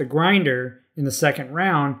draft the grinder in the second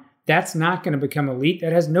round, that's not going to become elite.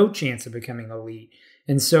 That has no chance of becoming elite.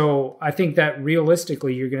 And so I think that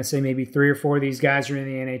realistically, you're going to say maybe 3 or 4 of these guys are in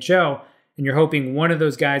the NHL, and you're hoping one of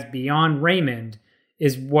those guys beyond Raymond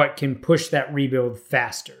is what can push that rebuild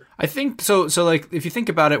faster. I think so. So like if you think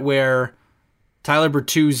about it, where Tyler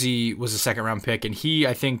Bertuzzi was a second-round pick, and he,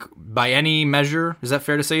 I think, by any measure, is that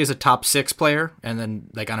fair to say, is a top 6 player? And then,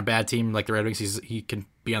 like on a bad team like the Red Wings, he can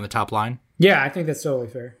be on the top line. Yeah, I think that's totally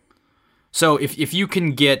fair. So if you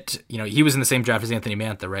can get, he was in the same draft as Anthony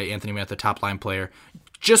Mantha, right? Anthony Mantha, top line player.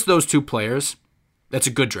 Just those 2 players, that's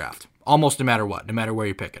a good draft. Almost no matter what, no matter where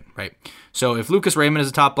you're picking, right? So if Lucas Raymond is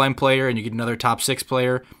a top line player and you get another top 6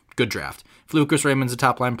 player, good draft. If Lucas Raymond's a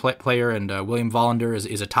top line player and William Wallander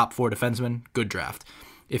is a top 4 defenseman, good draft.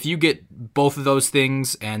 If you get both of those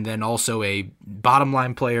things and then also a bottom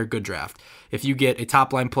line player, good draft. If you get a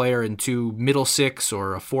top line player and 2 middle 6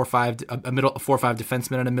 or a 4-5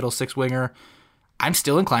 defenseman and a middle 6 winger, I'm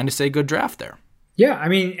still inclined to say good draft there. Yeah, I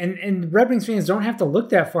mean, and Red Wings fans don't have to look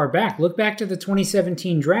that far back. Look back to the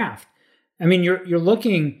 2017 draft. I mean, you're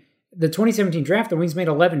looking, the 2017 draft, the Wings made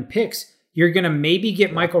 11 picks. You're going to maybe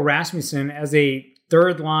get Michael Rasmussen as a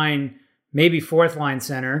 3rd line, maybe 4th line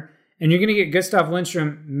center, and you're going to get Gustav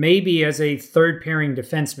Lindstrom maybe as a 3rd pairing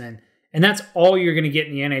defenseman. And that's all you're going to get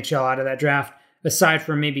in the NHL out of that draft, aside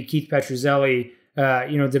from maybe Keith Petruzzelli,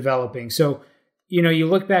 developing. So, you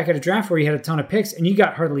look back at a draft where you had a ton of picks and you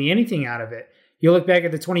got hardly anything out of it. You look back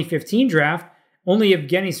at the 2015 draft, only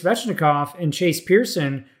Evgeny Svechnikov and Chase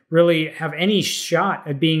Pearson really have any shot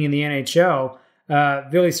at being in the NHL.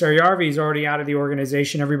 Vili Saryarvi is already out of the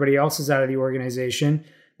organization. Everybody else is out of the organization.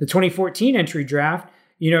 The 2014 entry draft,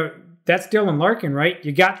 that's Dylan Larkin, right?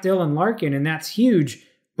 You got Dylan Larkin, and that's huge.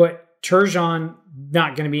 But Turgeon,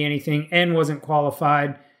 not going to be anything, and wasn't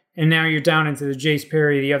qualified. And now you're down into the Jace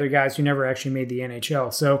Perry, the other guys who never actually made the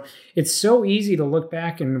NHL. So it's so easy to look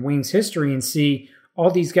back in the Wings history and see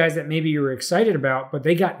all these guys that maybe you were excited about, but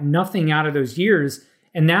they got nothing out of those years.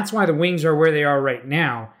 And that's why the Wings are where they are right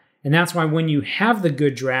now. And that's why when you have the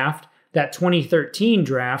good draft, that 2013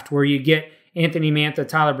 draft where you get Anthony Mantha,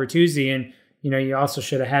 Tyler Bertuzzi, and you also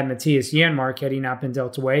should have had Matthias Janmark had he not been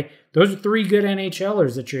dealt away. Those are 3 good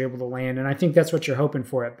NHLers that you're able to land, and I think that's what you're hoping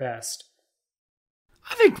for at best.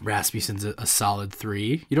 I think Rasmussen's a solid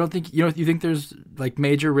 3. You don't think you think there's like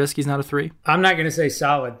major risk he's not a 3? I'm not going to say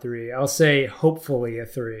solid 3. I'll say hopefully a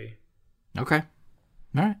 3. Okay.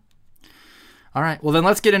 All right. Well, then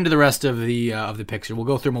let's get into the rest of the picture. We'll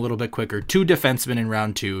go through them a little bit quicker. 2 defensemen in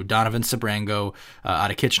round 2: Donovan Sebrango out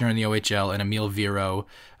of Kitchener in the OHL, and Emil Viro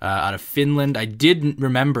out of Finland. I didn't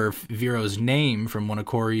remember Viro's name from one of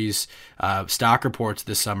Corey's stock reports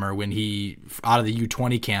this summer when he, out of the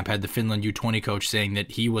U20 camp, had the Finland U20 coach saying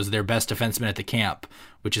that he was their best defenseman at the camp,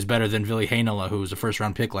 which is better than Ville Heinola, who was a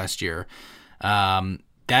first-round pick last year.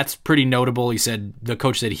 That's pretty notable. The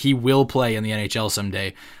coach said he will play in the NHL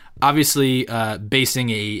someday. Obviously,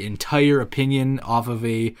 basing an entire opinion off of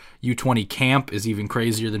a U20 camp is even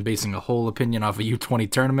crazier than basing a whole opinion off a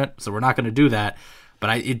U20 tournament, so we're not going to do that.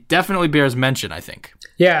 But it definitely bears mention, I think.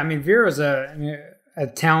 Yeah, I mean, Viro's a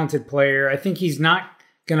talented player. I think he's not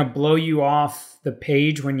going to blow you off the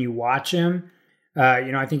page when you watch him.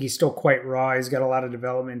 I think he's still quite raw. He's got a lot of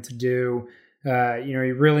development to do. He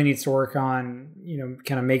really needs to work on,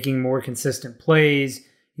 kind of making more consistent plays,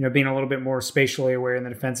 being a little bit more spatially aware in the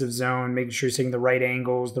defensive zone, making sure he's taking the right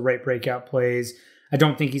angles, the right breakout plays. I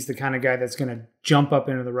don't think he's the kind of guy that's going to jump up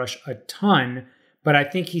into the rush a ton, but I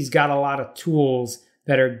think he's got a lot of tools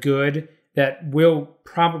that are good that will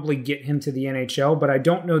probably get him to the NHL, but I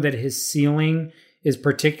don't know that his ceiling is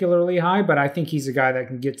particularly high, but I think he's a guy that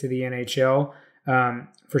can get to the NHL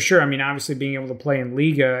for sure. I mean, obviously being able to play in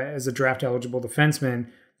Liga as a draft-eligible defenseman,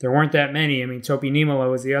 there weren't that many. I mean, Topi Niemela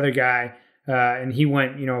was the other guy, and he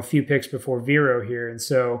went, a few picks before Viro here. And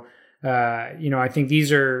so, I think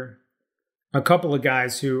these are a couple of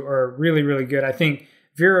guys who are really, really good. I think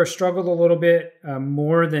Viro struggled a little bit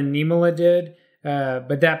more than Niemela did.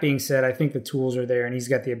 But that being said, I think the tools are there and he's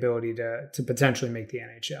got the ability to potentially make the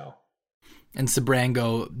NHL. And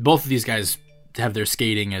Sebrango, both of these guys have their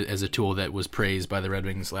skating as a tool that was praised by the Red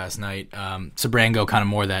Wings last night. Sebrango kind of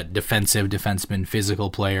more that defensive defenseman, physical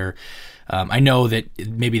player. I know that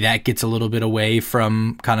maybe that gets a little bit away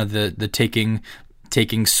from kind of the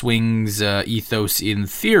taking swings ethos in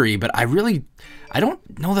theory, but I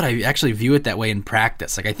don't know that I actually view it that way in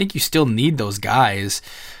practice. Like, I think you still need those guys.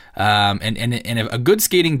 And a good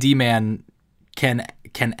skating D-man can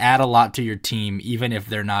add a lot to your team, even if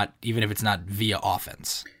it's not via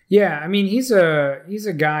offense. Yeah, I mean, he's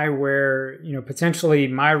a guy where, potentially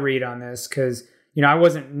my read on this, because, I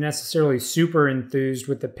wasn't necessarily super enthused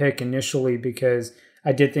with the pick initially because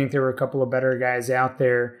I did think there were a couple of better guys out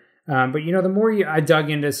there. But, the more I dug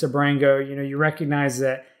into Sebrango, you recognize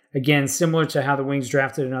that, again, similar to how the Wings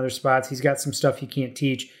drafted in other spots, he's got some stuff you can't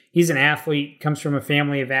teach. He's an athlete, comes from a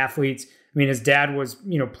family of athletes. I mean, his dad was,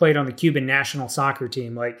 played on the Cuban national soccer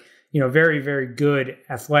team, very, very good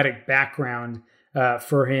athletic background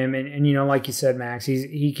for him. And like you said, Max,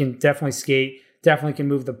 he can definitely skate, definitely can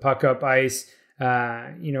move the puck up ice.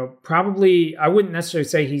 Probably, I wouldn't necessarily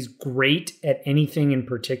say he's great at anything in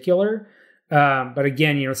particular. But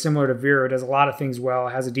again, similar to Vera, does a lot of things well,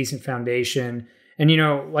 has a decent foundation. And,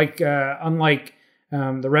 unlike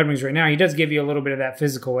the Red Wings right now, he does give you a little bit of that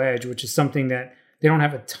physical edge, which is something that they don't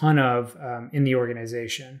have a ton of in the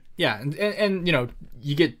organization. Yeah, and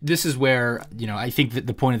you get, this is where, I think that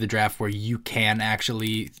the point of the draft where you can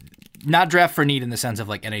actually not draft for need in the sense of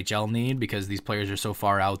like NHL need, because these players are so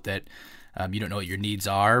far out that you don't know what your needs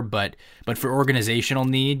are, but for organizational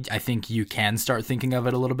need, I think you can start thinking of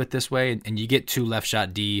it a little bit this way, and you get 2 left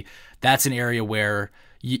shot D. That's an area where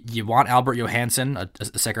you want Albert Johansson, a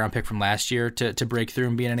second-round pick from last year, to break through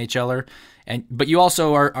and be an NHLer, but you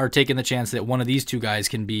also are taking the chance that one of these 2 guys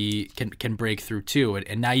can break through too,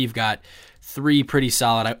 and now you've got 3 pretty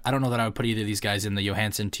solid. I don't know that I would put either of these guys in the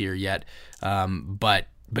Johansson tier yet, but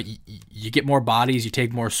you get more bodies, you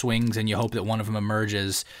take more swings, and you hope that one of them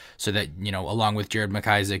emerges so that, along with Jared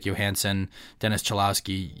McIsaac, Johansson, Dennis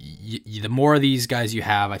Cholowski, the more of these guys you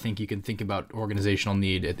have, I think you can think about organizational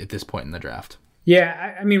need at this point in the draft.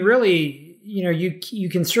 Yeah, I mean, really, you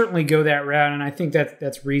can certainly go that route, and I think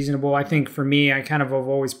that's reasonable. I think for me, I kind of have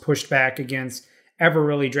always pushed back against ever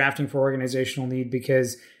really drafting for organizational need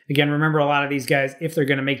because, again, remember a lot of these guys, if they're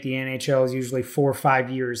going to make the NHL, is usually 4 or 5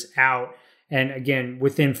 years out. And again,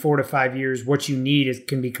 within 4 to 5 years, what you need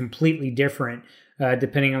can be completely different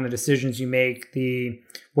depending on the decisions you make, the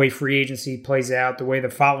way free agency plays out, the way the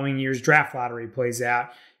following year's draft lottery plays out,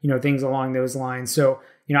 things along those lines. So,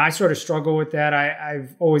 I sort of struggle with that.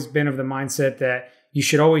 I've always been of the mindset that you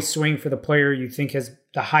should always swing for the player you think has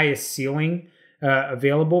the highest ceiling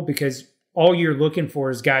available, because all you're looking for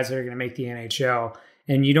is guys that are going to make the NHL.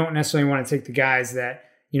 And you don't necessarily want to take the guys that,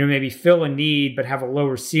 maybe fill a need but have a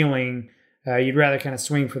lower ceiling. You'd rather kind of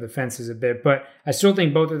swing for the fences a bit. But I still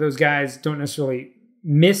think both of those guys don't necessarily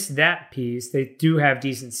miss that piece. They do have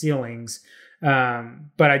decent ceilings.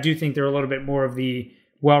 But I do think they're a little bit more of the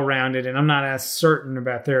well-rounded, and I'm not as certain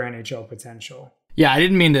about their NHL potential. Yeah, I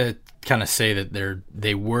didn't mean to kind of say that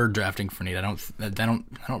they were drafting for need. I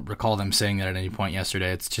don't recall them saying that at any point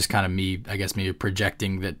yesterday. It's just kind of me, I guess, maybe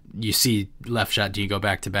projecting that you see left shot D go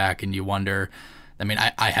back to back, and you wonder. I mean,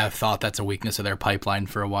 I have thought that's a weakness of their pipeline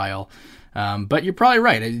for a while. But you're probably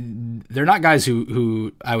right. They're not guys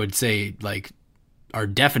who I would say are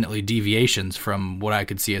definitely deviations from what I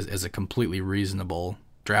could see as a completely reasonable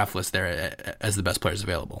draft list there as the best players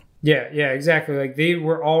available. Yeah, exactly. They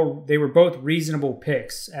were both reasonable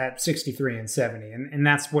picks at 63 and 70, and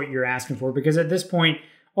that's what you're asking for, because at this point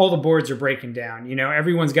all the boards are breaking down.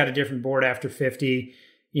 Everyone's got a different board after 50.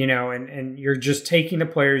 And you're just taking the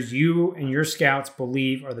players you and your scouts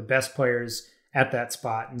believe are the best players at that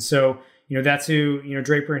spot. And so, that's who,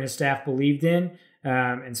 Draper and his staff believed in.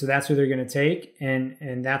 And so that's who they're going to take.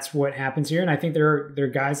 And that's what happens here. And I think there are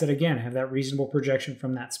guys that, again, have that reasonable projection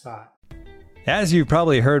from that spot. As you've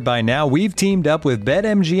probably heard by now, we've teamed up with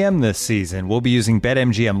BetMGM this season. We'll be using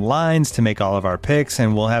BetMGM lines to make all of our picks,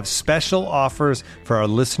 and we'll have special offers for our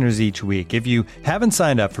listeners each week. If you haven't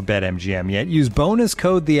signed up for BetMGM yet, use bonus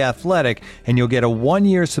code The Athletic, and you'll get a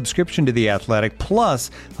 1-year subscription to The Athletic,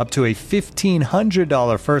 plus up to a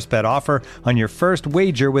 $1,500 first bet offer on your first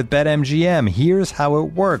wager with BetMGM. Here's how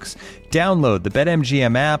it works. Download the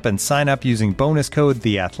BetMGM app and sign up using bonus code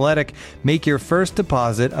The Athletic. Make your first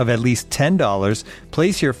deposit of at least $10.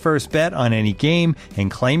 Place your first bet on any game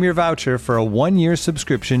and claim your voucher for a 1-year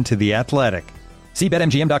subscription to The Athletic. See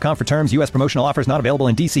BetMGM.com for terms. U.S. promotional offers not available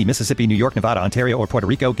in D.C., Mississippi, New York, Nevada, Ontario, or Puerto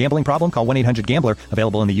Rico. Gambling problem? Call 1-800-GAMBLER.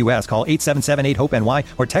 Available in the U.S. Call 877-8-HOPE-NY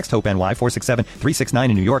or text HOPE-NY 467-369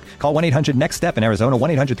 in New York. Call 1-800-NEXT-STEP in Arizona.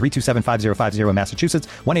 1-800-327-5050 in Massachusetts.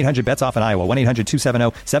 1-800-BETS-OFF in Iowa.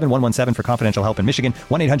 1-800-270-7117 for confidential help in Michigan.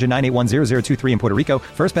 1-800-981-0023 in Puerto Rico.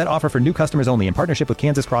 First bet offer for new customers only in partnership with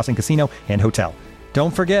Kansas Crossing Casino and Hotel.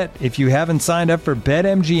 Don't forget, if you haven't signed up for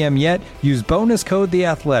BetMGM yet, use bonus code The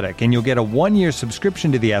Athletic, and you'll get a 1-year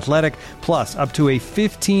subscription to The Athletic, plus up to a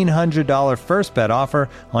 $1,500 first bet offer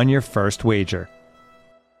on your first wager.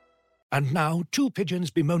 And now, two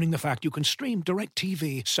pigeons bemoaning the fact you can stream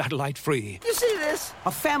DirecTV satellite-free. You see this? this?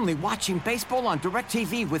 A family watching baseball on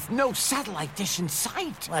DirecTV with no satellite dish in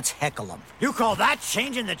sight. Let's heckle them. You call that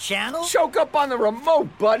changing the channel? Choke up on the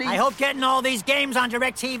remote, buddy. I hope getting all these games on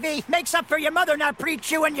DirecTV makes up for your mother not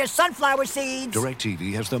pre-chewing your sunflower seeds.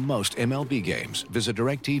 DirecTV has the most MLB games. Visit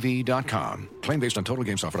DirecTV.com. Claim based on total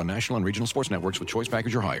games offered on national and regional sports networks with choice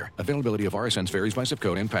package or higher. Availability of RSNs varies by zip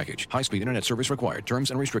code and package. High-speed internet service required.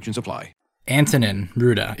 Terms and restrictions apply. Antonin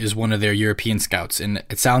Ruda is one of their European scouts, and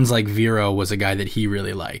it sounds like Vero was a guy that he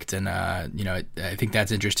really liked, and I think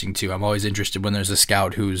that's interesting too. I'm always interested when there's a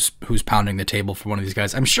scout who's pounding the table for one of these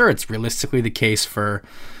guys. I'm sure it's realistically the case for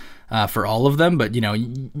all of them, but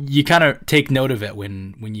you kind of take note of it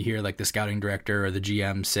when you hear like the scouting director or the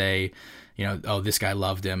GM say, oh, this guy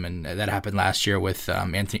loved him, and that happened last year with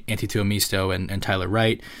Antti Tuomisto and Tyler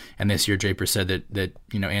Wright, and this year Draper said that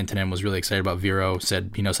Antonin was really excited about Vero,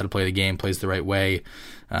 said he knows how to play the game, plays the right way.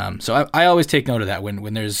 So I always take note of that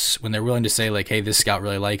when they're willing to say like, hey, this scout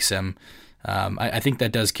really likes him. I think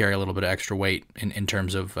that does carry a little bit of extra weight in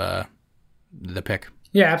terms of the pick.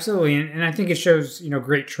 Yeah, absolutely, and I think it shows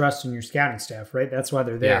great trust in your scouting staff, right? That's why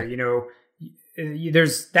they're there. Yeah.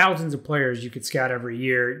 There's thousands of players you could scout every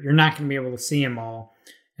year. You're not going to be able to see them all.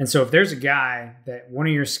 And so if there's a guy that one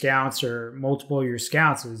of your scouts or multiple of your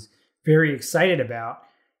scouts is very excited about,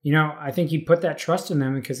 I think you put that trust in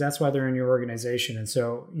them because that's why they're in your organization. And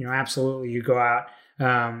so, absolutely you go out.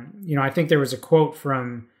 I think there was a quote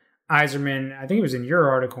from Yzerman, I think it was in your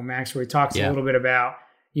article, Max, where he talks a little bit about,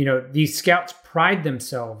 these scouts pride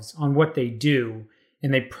themselves on what they do.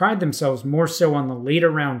 And they pride themselves more so on the later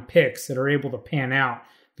round picks that are able to pan out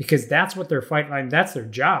because that's what they're fighting. Like, that's their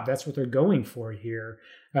job. That's what they're going for here.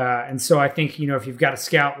 And so I think, if you've got a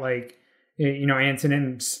scout like,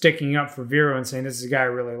 Antonin sticking up for Vero and saying, this is a guy I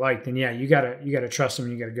really like, then yeah, you gotta trust him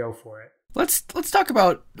and you gotta go for it. Let's talk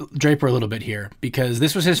about Draper a little bit here because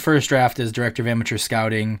this was his first draft as director of amateur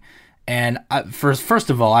scouting. And first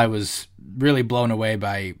of all, I was really blown away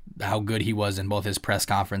by how good he was in both his press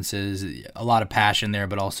conferences, a lot of passion there,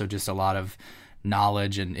 but also just a lot of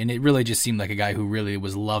knowledge. And it really just seemed like a guy who really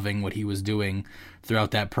was loving what he was doing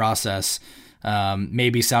throughout that process.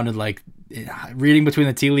 Maybe sounded like reading between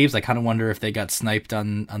the tea leaves. I kind of wonder if they got sniped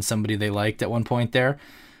on somebody they liked at one point there.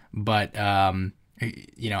 But,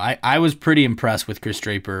 I was pretty impressed with Chris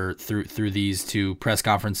Draper through these two press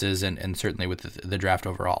conferences and certainly with the draft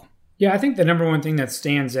overall. Yeah, I think the number one thing that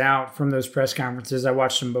stands out from those press conferences, I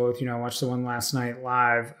watched them both, I watched the one last night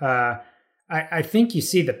live. I think you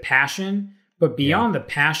see the passion, but beyond the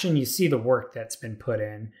passion, you see the work that's been put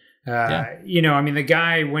in. The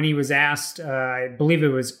guy, when he was asked, I believe it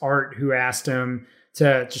was Art who asked him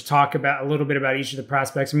to just talk about a little bit about each of the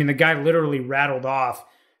prospects. The guy literally rattled off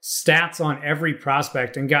stats on every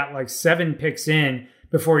prospect and got like 7 picks in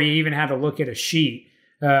before he even had to look at a sheet.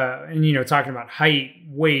 Talking about height,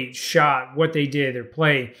 weight, shot, what they did, their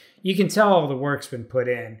play, you can tell all the work's been put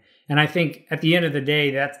in. And I think at the end of the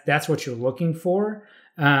day, that's what you're looking for.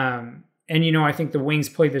 I think the Wings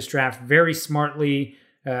played this draft very smartly.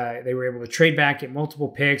 They were able to trade back, get multiple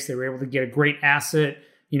picks. They were able to get a great asset,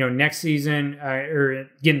 next season, or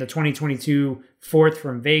getting the 2022 fourth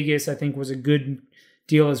from Vegas, I think was a good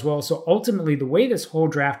deal as well. So ultimately, the way this whole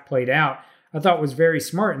draft played out, I thought was very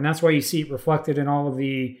smart. And that's why you see it reflected in all of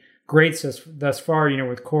the grades thus far,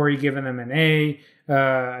 with Corey giving them an A.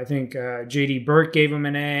 I think JD Burke gave them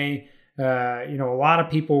an A. A lot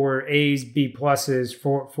of people were A's, B pluses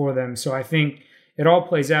for them. So I think it all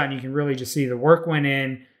plays out and you can really just see the work went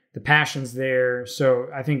in, the passion's there. So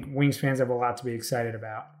I think Wings fans have a lot to be excited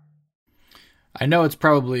about. I know it's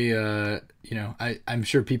probably, I'm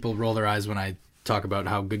sure people roll their eyes when I talk about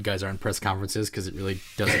how good guys are in press conferences because it really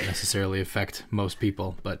doesn't necessarily affect most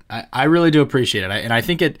people, but I really do appreciate it. And I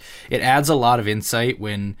think it adds a lot of insight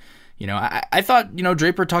when, I thought,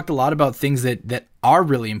 Draper talked a lot about things that are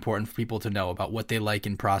really important for people to know about what they like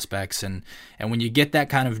in prospects. And when you get that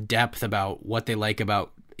kind of depth about what they like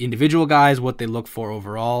about individual guys, what they look for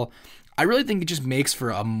overall, I really think it just makes for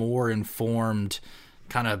a more informed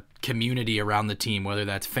kind of community around the team, whether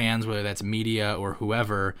that's fans, whether that's media or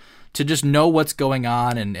whoever, to just know what's going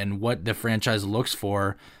on and what the franchise looks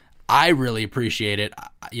for. I really appreciate it.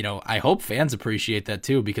 I hope fans appreciate that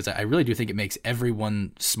too, because I really do think it makes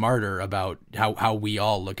everyone smarter about how we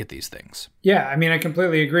all look at these things. Yeah, I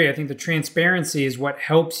completely agree. I think the transparency is what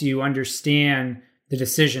helps you understand the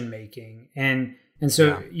decision making. And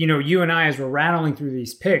so, you and I, as we're rattling through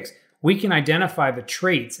these picks, we can identify the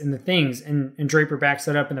traits and the things, and Draper backs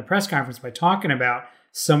that up in the press conference by talking about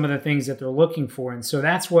some of the things that they're looking for. And so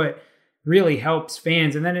that's what really helps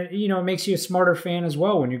fans. And then it makes you a smarter fan as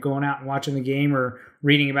well when you're going out and watching the game or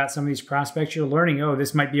reading about some of these prospects. You're learning, oh,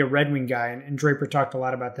 this might be a Red Wing guy. And Draper talked a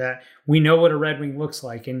lot about that. We know what a Red Wing looks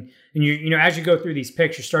like. And you as you go through these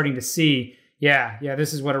picks, you're starting to see, yeah,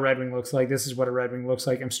 this is what a Red Wing looks like. This is what a Red Wing looks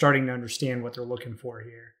like. I'm starting to understand what they're looking for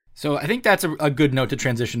here. So I think that's a good note to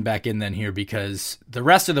transition back in then here, because the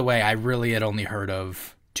rest of the way, I really had only heard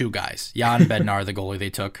of two guys. Jan Bednar, the goalie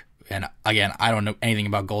they took. And again, I don't know anything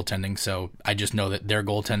about goaltending, so I just know that their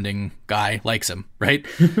goaltending guy likes him, right?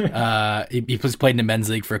 He was played in the men's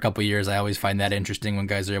league for a couple of years. I always find that interesting when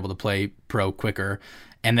guys are able to play pro quicker.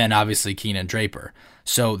 And then obviously Keenan Draper.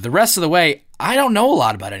 So the rest of the way, I don't know a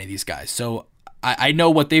lot about any of these guys. So I know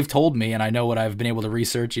what they've told me, and I know what I've been able to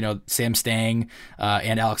research. Sam Stang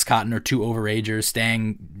and Alex Cotton are two overagers.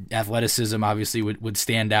 Stang, athleticism obviously would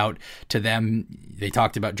stand out to them.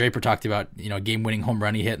 Draper talked about, game-winning home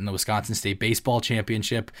run he hit in the Wisconsin State Baseball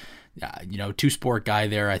Championship. Two-sport guy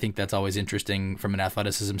there. I think that's always interesting from an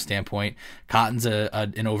athleticism standpoint. Cotton's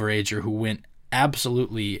an overager who went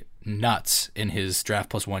absolutely nuts in his draft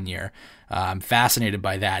plus 1 year. I'm fascinated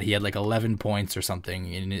by that. He had like 11 points or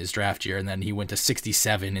something in his draft year, and then he went to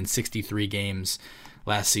 67 in 63 games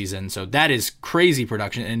last season. So that is crazy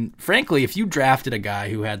production. And frankly, if you drafted a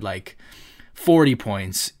guy who had like 40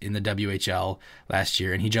 points in the WHL last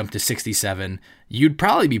year and he jumped to 67, you'd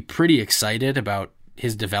probably be pretty excited about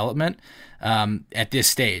his development at this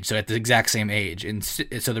stage, so at the exact same age. And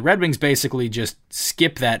so the Red Wings basically just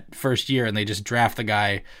skip that first year and they just draft the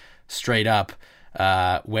guy straight up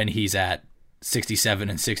when he's at 67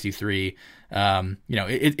 and 63.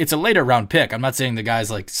 It's a later round pick. I'm not saying the guy's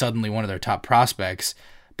like suddenly one of their top prospects,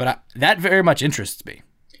 but that very much interests me.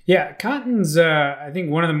 Yeah, Cotton's, I think,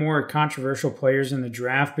 one of the more controversial players in the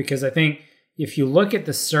draft, because I think if you look at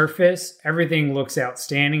the surface, everything looks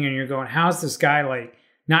outstanding, and you're going, how's this guy like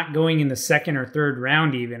not going in the second or third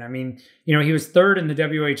round even? I mean, he was third in the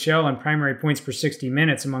WHL in primary points per 60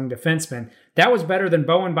 minutes among defensemen. That was better than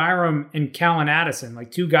Bowen Byram and Callan Addison,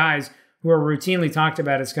 like two guys who are routinely talked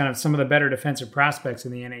about as kind of some of the better defensive prospects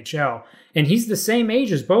in the NHL. And he's the same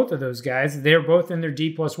age as both of those guys. They're both in their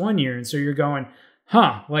D+1 year. And so you're going,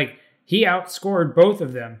 like he outscored both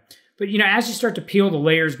of them. But, as you start to peel the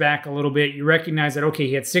layers back a little bit, you recognize that, okay,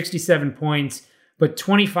 he had 67 points, but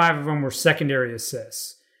 25 of them were secondary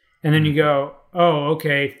assists. And then you go, oh,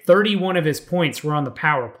 okay, 31 of his points were on the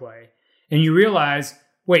power play. And you realize,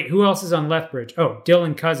 wait, who else is on Lethbridge? Oh,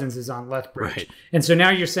 Dylan Cousins is on Lethbridge. Right. And so now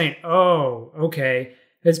you're saying, oh, okay,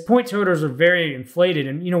 his point totals are very inflated.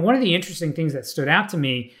 And, one of the interesting things that stood out to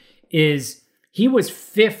me is he was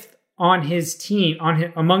fifth on his team,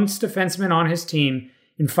 amongst defensemen on his team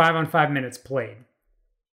in 5-on-5 minutes played.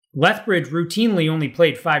 Lethbridge routinely only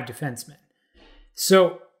played 5 defensemen.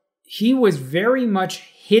 So he was very much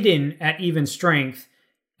hidden at even strength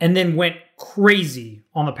and then went crazy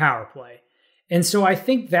on the power play. And so I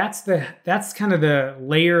think that's kind of the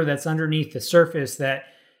layer that's underneath the surface that,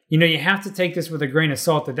 you have to take this with a grain of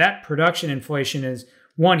salt, that production inflation is,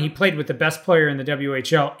 one, he played with the best player in the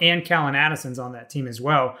WHL, and Callan Addison's on that team as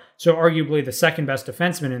well. So arguably the second best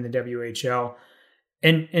defenseman in the WHL.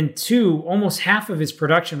 And two, almost half of his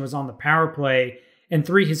production was on the power play. And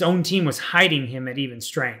three, his own team was hiding him at even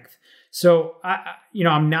strength. So,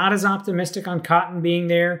 I'm not as optimistic on Cotton being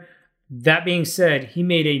there. That being said, he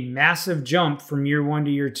made a massive jump from year 1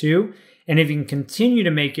 to year 2. And if he can continue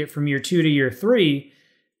to make it from year 2 to year 3,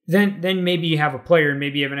 then maybe you have a player and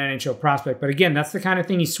maybe you have an NHL prospect. But again, that's the kind of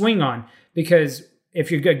thing you swing on, because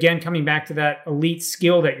if you're, again, coming back to that elite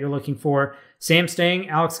skill that you're looking for, Sam Stang,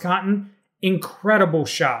 Alex Cotton, incredible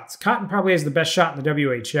shots. Cotton probably has the best shot in the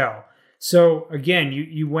WHL. So again,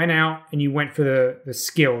 you went out and you went for the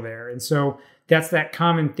skill there. And so that's that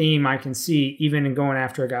common theme I can see even in going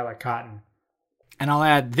after a guy like Cotton. And I'll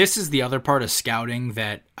add, this is the other part of scouting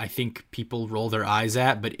that I think people roll their eyes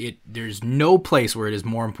at, but there's no place where it is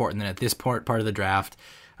more important than at this part of the draft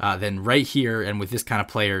than right here. And with this kind of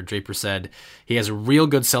player, Draper said he has a real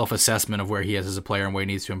good self-assessment of where he is as a player and what he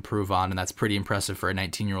needs to improve on, and that's pretty impressive for a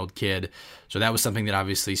 19-year-old kid. So that was something that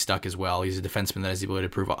obviously stuck as well. He's a defenseman that has the ability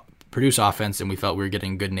to produce offense, and we felt we were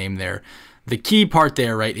getting a good name there. The key part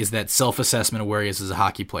there, right, is that self-assessment of where he is as a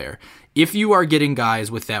hockey player. If you are getting guys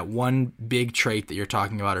with that one big trait that you're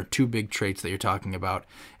talking about, or two big traits that you're talking about,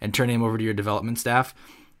 and turning them over to your development staff,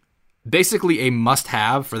 basically a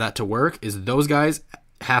must-have for that to work is those guys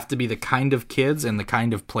have to be the kind of kids and the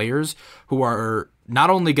kind of players who are not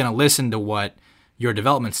only going to listen to what your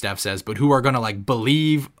development staff says, but who are going to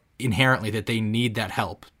believe inherently that they need that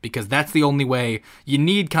help, because that's the only way. You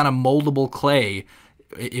need kind of moldable clay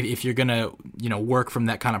if you're going to, work from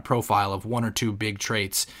that kind of profile of one or two big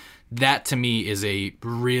traits that to me is a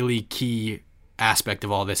really key aspect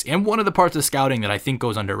of all this, and one of the parts of scouting that I think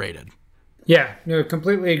goes underrated. Yeah, no,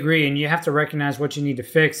 completely agree. And you have to recognize what you need to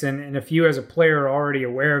fix. And if you as a player are already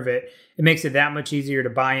aware of it, it makes it that much easier to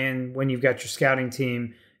buy in when you've got your scouting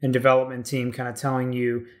team and development team kind of telling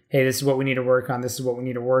you, hey, this is what we need to work on. This is what we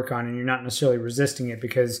need to work on. And you're not necessarily resisting it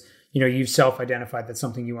because, you've self-identified that's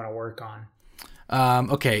something you want to work on.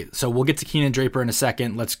 Okay, so we'll get to Keenan Draper in a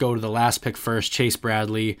second. Let's go to the last pick first, Chase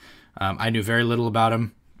Bradley. I knew very little about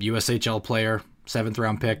him. USHL player, 7th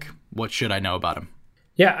round pick. What should I know about him?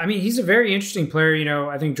 Yeah, I mean, he's a very interesting player.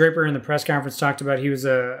 I think Draper in the press conference talked about he was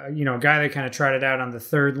a guy that kind of tried it out on the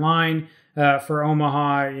third line for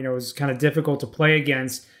Omaha. It was kind of difficult to play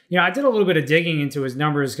against. I did a little bit of digging into his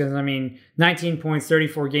numbers because, 19 points,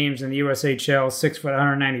 34 games in the USHL, 6 foot,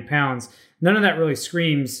 190 pounds. None of that really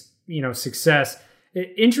screams, success.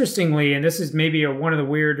 Interestingly, and this is maybe one of the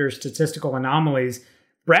weirder statistical anomalies,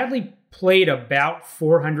 Bradley played about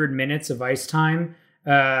 400 minutes of ice time,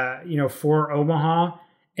 for Omaha.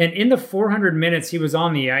 And in the 400 minutes he was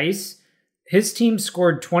on the ice, his team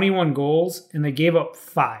scored 21 goals and they gave up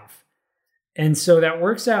 5. And so that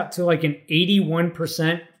works out to like an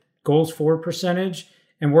 81% goals for percentage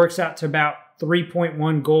and works out to about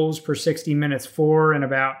 3.1 goals per 60 minutes for and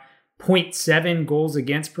about 0.7 goals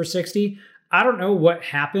against per 60. I don't know what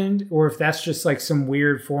happened or if that's just like some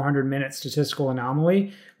weird 400-minute statistical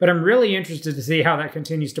anomaly, but I'm really interested to see how that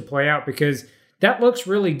continues to play out because that looks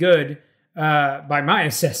really good by my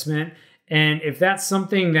assessment. And if that's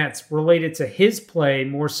something that's related to his play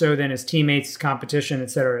more so than his teammates, his competition, et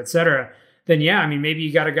cetera, then yeah, maybe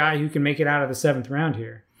you got a guy who can make it out of the 7th round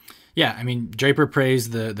here. Yeah, Draper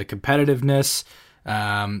praised the competitiveness.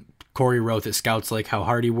 Corey wrote that scouts like how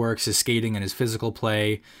hard he works, his skating, and his physical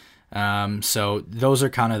play. So those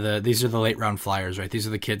are these are the late round flyers, right? These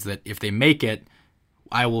are the kids that if they make it,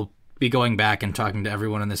 I will be going back and talking to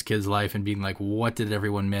everyone in this kid's life and being like, what did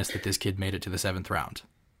everyone miss that this kid made it to the 7th round?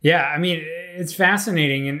 Yeah, it's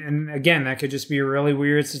fascinating. And again, that could just be a really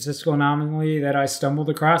weird statistical anomaly that I stumbled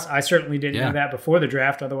across. I certainly didn't know that before the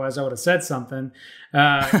draft. Otherwise, I would have said something,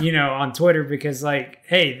 on Twitter because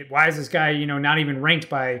hey, why is this guy, not even ranked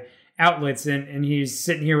by outlets and he's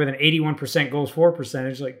sitting here with an 81% goals for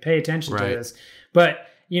percentage? Like, pay attention to this. But,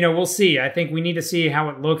 we'll see. I think we need to see how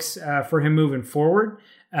it looks for him moving forward.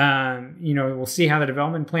 We'll see how the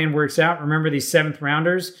development plan works out. Remember these 7th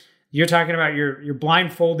rounders, you're talking about you're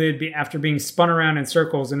blindfolded after being spun around in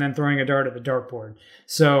circles and then throwing a dart at the dartboard.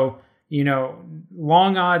 So,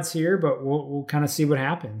 long odds here, but we'll kind of see what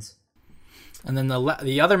happens. And then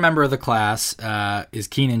the other member of the class is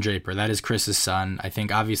Keenan Draper. That is Chris's son. I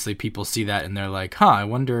think obviously people see that and they're like, I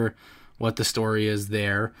wonder what the story is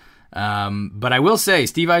there. But I will say,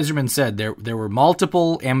 Steve Yzerman said there were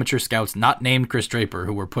multiple amateur scouts not named Chris Draper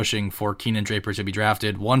who were pushing for Keenan Draper to be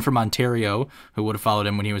drafted. One from Ontario, who would have followed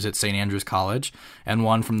him when he was at St. Andrews College, and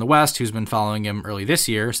one from the West, who's been following him early this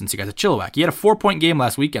year since he got to Chilliwack. He had a 4-point game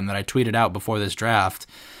last weekend that I tweeted out before this draft.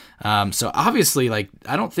 So obviously,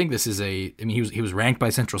 I don't think this is he was ranked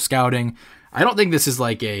by Central Scouting. I don't think this is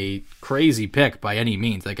like a crazy pick by any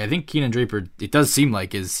means. I think Keenan Draper, it does seem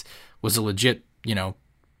like was a legit,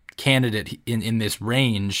 candidate in this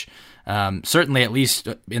range. Certainly, at least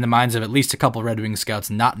in the minds of at least a couple Red Wings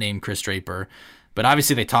scouts not named Chris Draper. But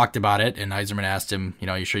obviously, they talked about it, and Yzerman asked him,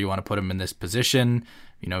 are you sure you want to put him in this position?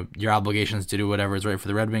 Your obligations to do whatever is right for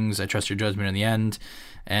the Red Wings. I trust your judgment in the end.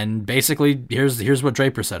 And basically, here's what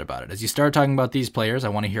Draper said about it. As you start talking about these players, I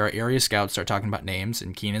want to hear our area scouts start talking about names,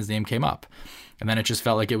 and Keenan's name came up. And then it just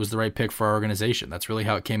felt like it was the right pick for our organization. That's really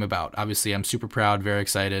how it came about. Obviously, I'm super proud, very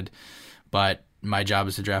excited, but my job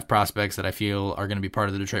is to draft prospects that I feel are going to be part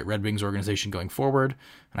of the Detroit Red Wings organization going forward.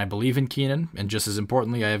 And I believe in Keenan. And just as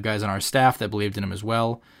importantly, I have guys on our staff that believed in him as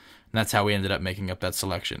well. And that's how we ended up making up that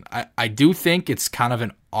selection. I do think it's kind of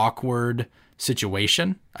an awkward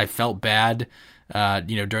situation. I felt bad,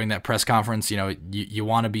 during that press conference. You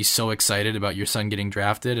want to be so excited about your son getting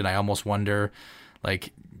drafted. And I almost wonder, I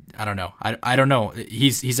don't know. I don't know.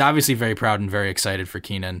 He's obviously very proud and very excited for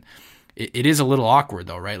Keenan. It is a little awkward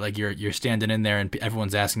though, right? You're standing in there and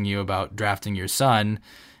everyone's asking you about drafting your son,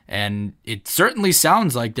 and it certainly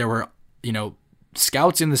sounds like there were,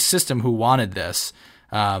 scouts in the system who wanted this.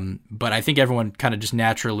 But I think everyone kind of just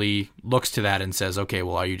naturally looks to that and says, okay,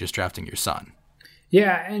 well, are you just drafting your son?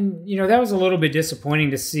 Yeah, and that was a little bit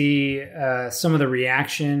disappointing to see some of the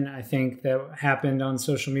reaction, I think, that happened on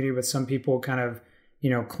social media with some people kind of,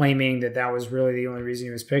 claiming that was really the only reason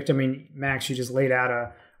he was picked. Max, you just laid out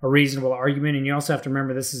a reasonable argument. And you also have to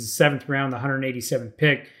remember this is the 7th round, the 187th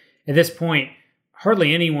pick. At this point,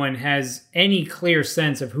 hardly anyone has any clear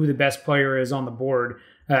sense of who the best player is on the board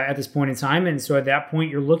at this point in time. And so at that point,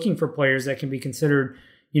 you're looking for players that can be considered,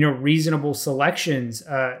 reasonable selections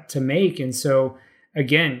to make. And so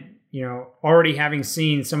again, already having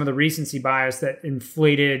seen some of the recency bias that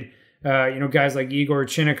inflated, guys like Igor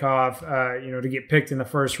Chinnikov, to get picked in the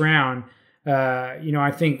first round.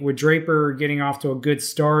 I think with Draper getting off to a good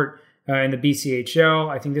start in the BCHL,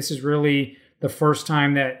 I think this is really the first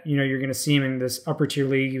time that, you're going to see him in this upper tier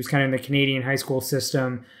league. He was kind of in the Canadian high school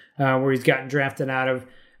system where he's gotten drafted out of.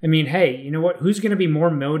 I mean, hey, you know what? Who's going to be more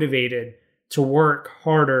motivated to work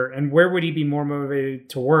harder? And where would he be more motivated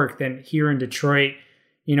to work than here in Detroit?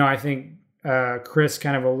 I think Chris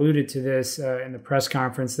kind of alluded to this in the press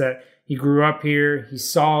conference that he grew up here. He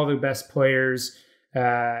saw the best players.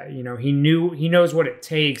 He knows what it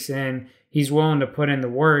takes, and he's willing to put in the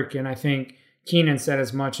work. And I think Keenan said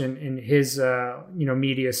as much in his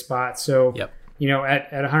media spot. So, yep.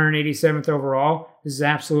 At 187th overall, this is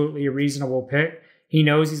absolutely a reasonable pick. He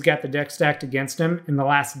knows he's got the deck stacked against him. In the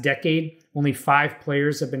last decade, only 5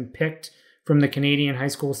 players have been picked from the Canadian high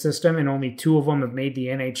school system, and only 2 of them have made the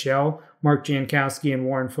NHL, Mark Jankowski and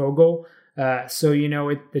Warren Fogle.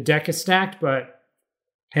 The deck is stacked, but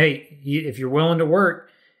hey, if you're willing to work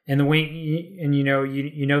and the wing, and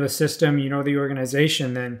the system, the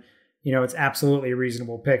organization, then it's absolutely a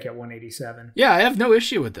reasonable pick at 187. Yeah, I have no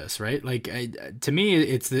issue with this, right? Like, to me,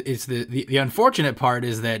 it's the unfortunate part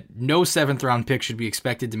is that no 7th round pick should be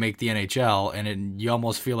expected to make the NHL, and you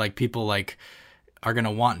almost feel like people are going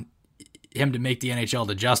to want him to make the NHL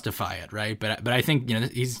to justify it, right? But I think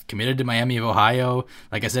he's committed to Miami of Ohio.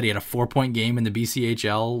 Like I said, he had a 4-point game in the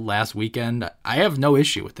BCHL last weekend. I have no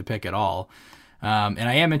issue with the pick at all. And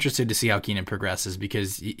I am interested to see how Keenan progresses,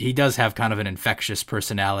 because he does have kind of an infectious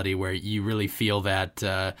personality where you really feel that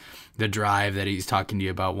the drive that he's talking to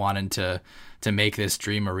you about, wanting to make this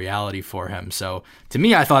dream a reality for him. So to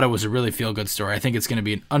me, I thought it was a really feel-good story. I think it's going to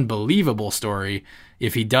be an unbelievable story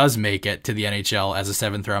if he does make it to the NHL as a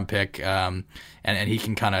 7th round pick, and he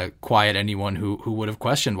can kind of quiet anyone who would have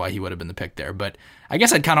questioned why he would have been the pick there. But I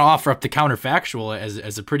guess I'd kind of offer up the counterfactual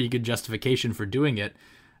as a pretty good justification for doing it.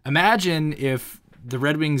 Imagine if the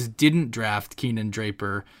Red Wings didn't draft Keenan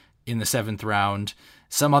Draper in the 7th round,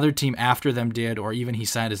 some other team after them did, or even he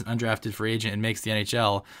signed as an undrafted free agent and makes the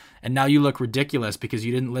NHL, and now you look ridiculous because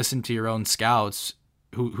you didn't listen to your own scouts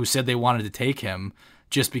who said they wanted to take him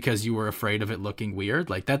just because you were afraid of it looking weird.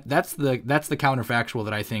 Like that's the counterfactual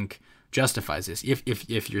that I think justifies this.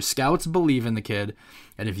 If your scouts believe in the kid,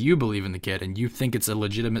 and if you believe in the kid and you think it's a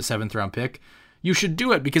legitimate 7th round pick, you should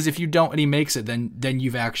do it, because if you don't and he makes it, then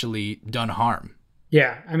you've actually done harm.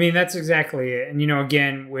 Yeah, I mean, that's exactly it. And,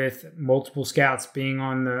 again, with multiple scouts being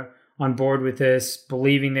on board with this,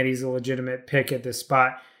 believing that he's a legitimate pick at this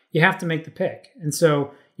spot, you have to make the pick. And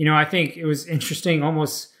so, I think it was interesting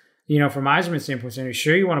almost, from Yzerman's standpoint, saying, are you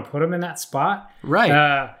sure you want to put him in that spot? Right.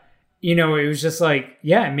 It was just like,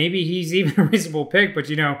 yeah, maybe he's even a reasonable pick, but,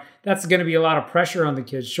 that's going to be a lot of pressure on the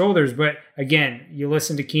kid's shoulders. But again, you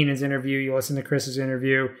listen to Keenan's interview, you listen to Chris's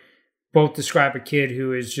interview, both describe a kid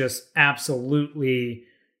who is just absolutely,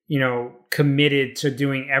 committed to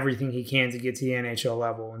doing everything he can to get to the NHL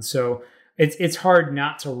level. And so it's hard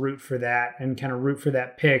not to root for that and kind of root for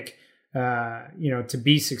that pick, to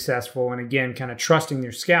be successful. And again, kind of trusting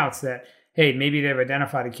their scouts that, hey, maybe they've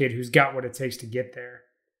identified a kid who's got what it takes to get there.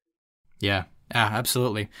 Yeah.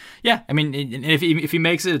 Absolutely. Yeah, I mean, if he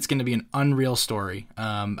makes it, it's going to be an unreal story.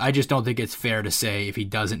 I just don't think it's fair to say if he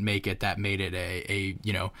doesn't make it, that made it a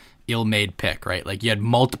ill-made pick, right? Like, you had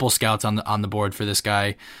multiple scouts on the board for this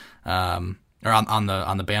guy, or on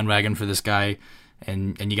the bandwagon for this guy,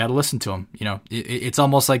 and you got to listen to him. It's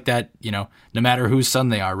almost like that. No matter whose son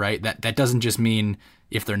they are, right? That doesn't just mean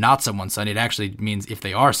if they're not someone's son. It actually means if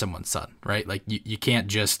they are someone's son, right? Like, you can't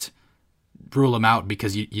just rule them out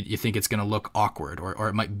because you think it's going to look awkward or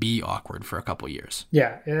it might be awkward for a couple years.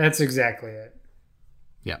 Yeah, that's exactly it.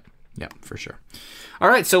 Yeah, for sure. All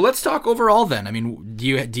right, so let's talk overall then. I mean, do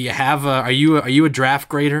you have are you a draft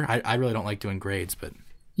grader? I really don't like doing grades, but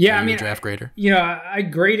yeah, are you a draft grader? I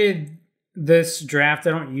graded this draft. I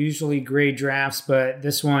don't usually grade drafts, but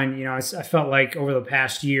this one, I felt like over the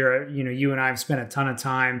past year, you and I have spent a ton of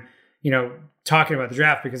time, talking about the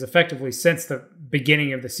draft, because effectively since the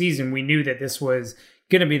beginning of the season, we knew that this was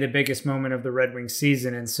going to be the biggest moment of the Red Wings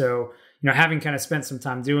season. And so, having kind of spent some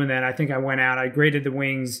time doing that, I think I graded the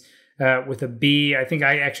Wings with a B. I think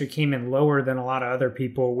I actually came in lower than a lot of other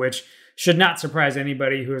people, which should not surprise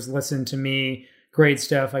anybody who has listened to me grade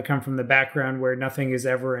stuff. I come from the background where nothing is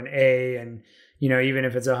ever an A, and, even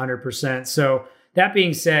if it's 100%. So that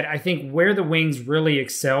being said, I think where the Wings really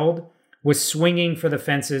excelled was swinging for the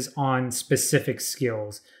fences on specific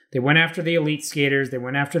skills. They went after the elite skaters. They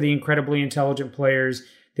went after the incredibly intelligent players.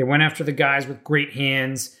 They went after the guys with great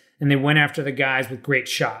hands, and they went after the guys with great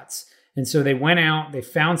shots. And so they went out, they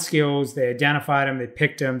found skills, they identified them, they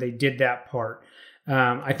picked them, they did that part.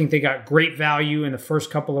 I think they got great value in the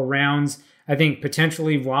first couple of rounds. I think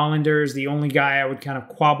potentially Wallander is the only guy I would kind of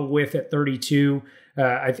quabble with at 32.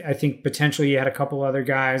 I think potentially you had a couple other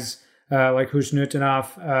guys like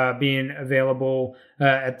Husnutinov being available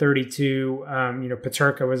at 32.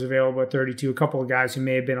 Peterka was available at 32. A couple of guys who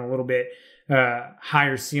may have been a little bit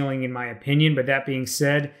higher ceiling in my opinion. But that being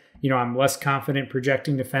said, I'm less confident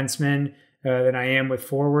projecting defensemen than I am with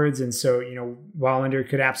forwards. And so, Wallander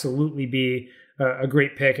could absolutely be a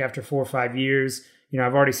great pick after 4 or 5 years.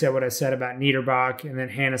 I've already said what I said about Niederbach, and then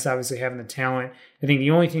Hannes obviously having the talent. I think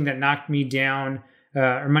the only thing that knocked me down,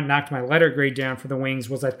 or knocked my letter grade down for the Wings,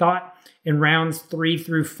 was I thought in rounds 3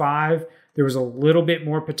 through 5, there was a little bit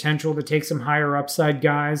more potential to take some higher upside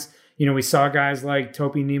guys. We saw guys like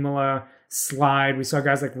Topi Niemela slide. We saw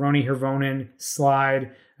guys like Roni Hirvonen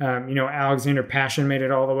slide. Alexander Pashin made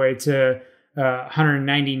it all the way to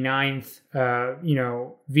 199th.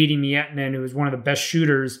 Vidi Miettinen, who was one of the best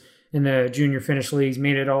shooters in the junior Finnish leagues,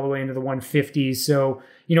 made it all the way into the 150s. So,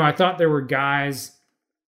 I thought there were guys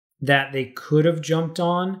that they could have jumped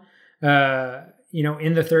on,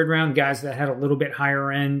 in the third round, guys that had a little bit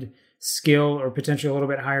higher end skill or potentially a little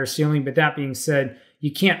bit higher ceiling. But that being said,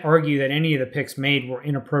 you can't argue that any of the picks made were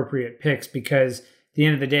inappropriate picks, because at the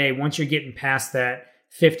end of the day, once you're getting past that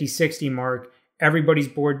 50-60 mark, everybody's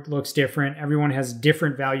board looks different. Everyone has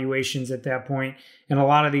different valuations at that point. And a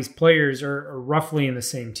lot of these players are roughly in the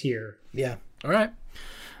same tier. Yeah. All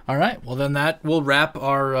right. Well, then that will wrap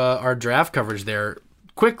our draft coverage there.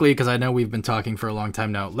 Quickly, because I know we've been talking for a long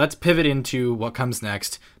time now, let's pivot into what comes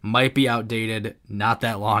next. Might be outdated not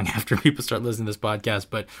that long after people start listening to this podcast,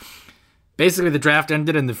 but basically the draft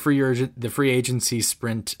ended and the free agency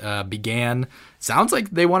sprint began. Sounds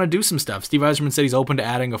like they want to do some stuff. Steve Yzerman said he's open to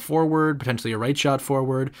adding a forward, potentially a right shot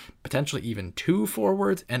forward, potentially even 2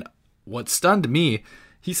 forwards. And what stunned me,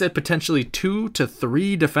 he said potentially 2 to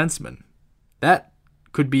 3 defensemen. That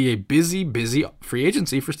could be a busy free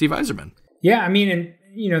agency for Steve Yzerman. Yeah,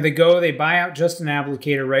 they buy out Justin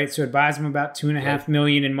Abdelkader, right? So it buys them about $2.5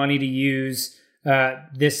 million in money to use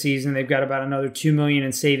this season. They've got about another $2 million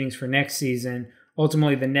in savings for next season.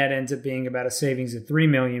 Ultimately, the net ends up being about a savings of $3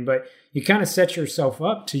 million, but you kind of set yourself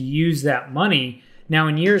up to use that money. Now,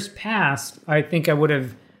 in years past, I think I would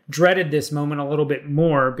have dreaded this moment a little bit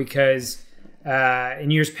more, because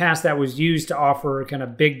in years past that was used to offer kind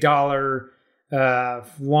of big dollar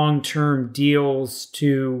long-term deals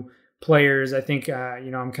to players. I think,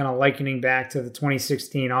 I'm kind of likening back to the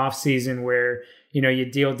 2016 offseason where, you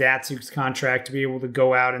deal Datsuk's contract to be able to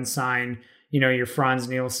go out and sign, your Franz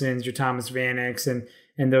Nielsen's, your Thomas Vaneks,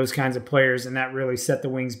 and those kinds of players. And that really set the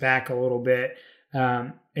Wings back a little bit.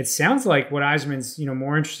 It sounds like what Yzerman's,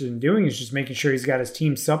 more interested in doing is just making sure he's got his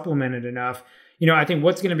team supplemented enough. I think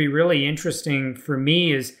what's going to be really interesting for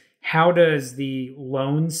me is how does the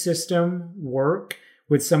loan system work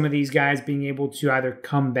with some of these guys being able to either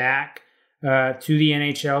come back to the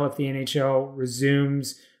NHL if the NHL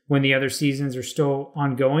resumes when the other seasons are still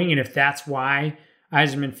ongoing. And if that's why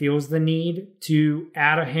Yzerman feels the need to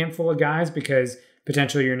add a handful of guys, because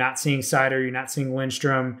potentially you're not seeing Seider, you're not seeing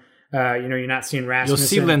Lindstrom, you're not seeing Rasmussen. You'll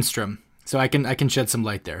see Lindstrom. So I can shed some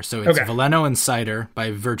light there. So it's Veleno and Seider,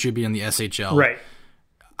 by virtue of being the SHL. Right.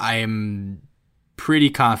 I am pretty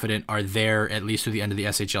confident are there at least through the end of the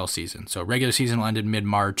SHL season. So regular season will end in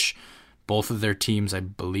mid-March. Both of their teams, I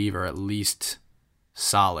believe, are at least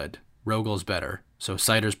solid. Rogel's better. So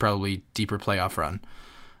Seider's probably deeper playoff run.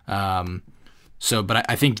 But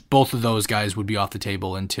I think both of those guys would be off the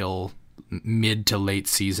table until mid to late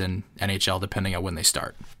season NHL, depending on when they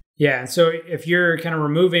start. Yeah, and so if you're kind of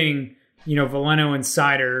removing, Veleno and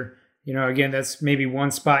Seider, again, that's maybe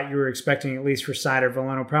one spot you were expecting, at least for Seider.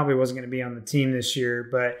 Veleno probably wasn't going to be on the team this year,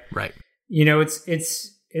 but right.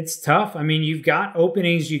 It's tough. You've got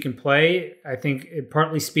openings you can play. I think it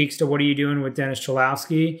partly speaks to what are you doing with Dennis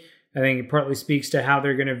Cholowski. I think it partly speaks to how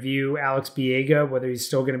they're going to view Alex Biega, whether he's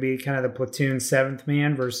still going to be kind of the platoon 7th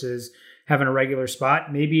man versus having a regular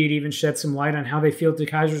spot. Maybe it even sheds some light on how they feel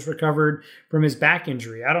DeKeyser's recovered from his back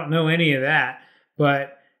injury. I don't know any of that,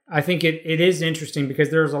 but I think it is interesting because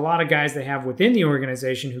there's a lot of guys they have within the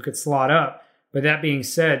organization who could slot up. But that being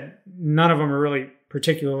said, none of them are really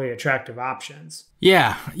particularly attractive options.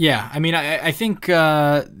 Yeah. I think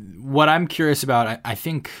what I'm curious about, I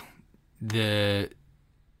think the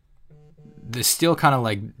still kind of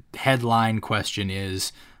like headline question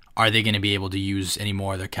is, are they going to be able to use any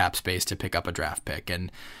more of their cap space to pick up a draft pick?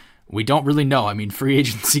 And we don't really know. I mean, free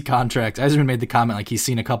agency contracts. Yzerman made the comment like he's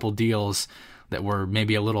seen a couple deals that were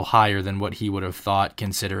maybe a little higher than what he would have thought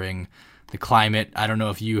considering the climate. I don't know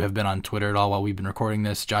if you have been on Twitter at all while we've been recording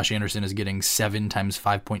this. Josh Anderson is getting 7 times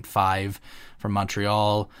 5.5 from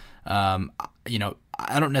Montreal. You know,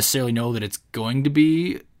 I don't necessarily know that it's going to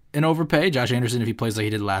be an overpay. Josh Anderson, if he plays like he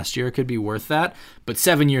did last year, could be worth that. But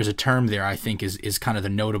 7 years of term there, I think, is kind of the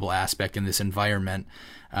notable aspect in this environment.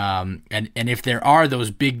 And if there are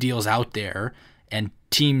those big deals out there and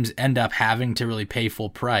teams end up having to really pay full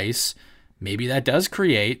price, maybe that does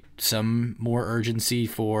create some more urgency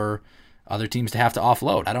for other teams to have to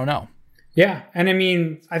offload. I don't know. Yeah. And I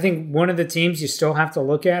mean, I think one of the teams you still have to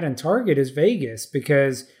look at and target is Vegas,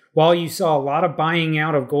 because while you saw a lot of buying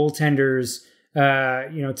out of goaltenders,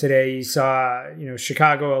 today you saw,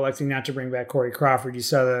 Chicago electing not to bring back Corey Crawford. You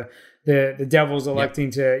saw the Devils electing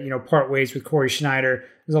to, part ways with Corey Schneider.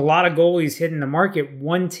 There's a lot of goalies hitting the market.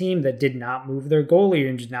 One team that did not move their goalie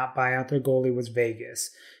and did not buy out their goalie was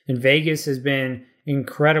Vegas. And Vegas has been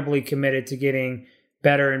incredibly committed to getting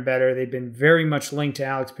better and better. They've been very much linked to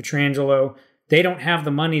Alex Pietrangelo. They don't have the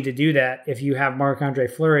money to do that if you have Marc-Andre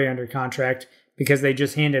Fleury under contract, because they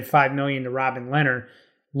just handed $5 million to Robin Lehner.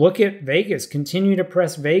 Look at Vegas. Continue to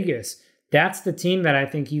press Vegas. That's the team that I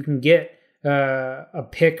think you can get a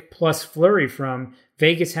pick plus Fleury from.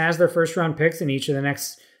 Vegas has their first-round picks in each of the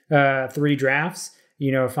next 3 drafts.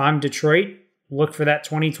 If I'm Detroit, look for that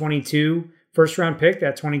 2022 first-round pick.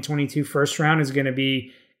 That 2022 first round is going to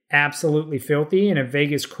be absolutely filthy. And if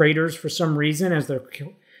Vegas craters for some reason as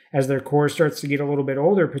their core starts to get a little bit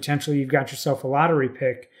older, potentially you've got yourself a lottery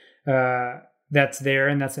pick that's there,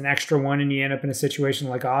 and that's an extra one, and you end up in a situation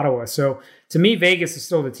like Ottawa. So to me, Vegas is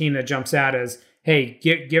still the team that jumps out as, hey,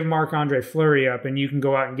 give Marc-Andre Fleury up, and you can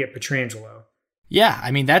go out and get Pietrangelo. Yeah,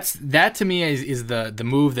 I mean, that to me is the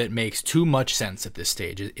move that makes too much sense at this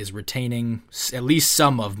stage, is retaining at least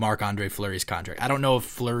some of Marc-Andre Fleury's contract. I don't know if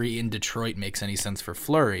Fleury in Detroit makes any sense for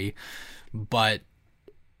Fleury, but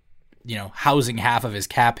housing half of his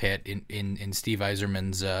cap hit in Steve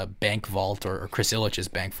Yzerman's bank vault, or Chris Ilitch's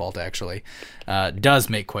bank vault, actually, does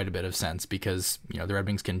make quite a bit of sense, because the Red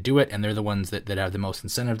Wings can do it, and they're the ones that have the most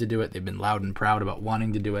incentive to do it. They've been loud and proud about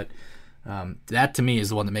wanting to do it. That to me is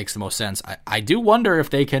the one that makes the most sense. I do wonder if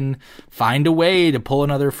they can find a way to pull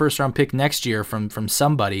another first-round pick next year from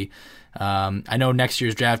somebody. I know next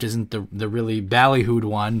year's draft isn't the really ballyhooed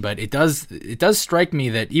one, but it does strike me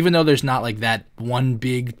that even though there's not like that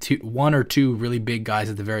one or two really big guys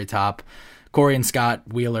at the very top, Corey and Scott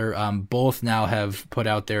Wheeler both now have put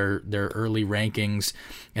out their early rankings,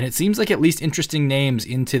 and it seems like at least interesting names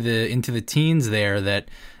into the teens there that.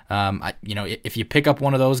 If you pick up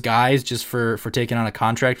one of those guys just for taking on a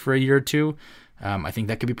contract for a year or two, I think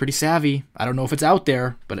that could be pretty savvy. I don't know if it's out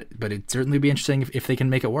there, but it'd certainly be interesting if they can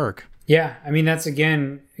make it work. Yeah, I mean, that's,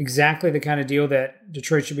 again, exactly the kind of deal that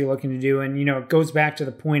Detroit should be looking to do. And, it goes back to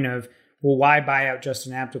the point of, well, why buy out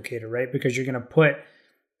Justin Abdelkader, right? Because you're going to put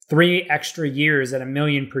 3 extra years at $1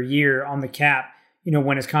 million per year on the cap,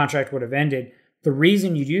 when his contract would have ended. The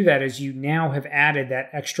reason you do that is you now have added that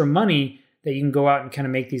extra money that you can go out and kind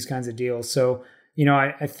of make these kinds of deals. So,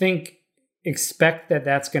 I think expect that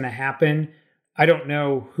that's going to happen. I don't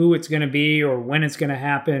know who it's going to be or when it's going to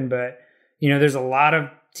happen, but, there's a lot of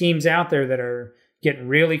teams out there that are getting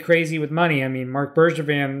really crazy with money. I mean, Mark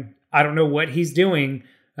Bergevin, I don't know what he's doing,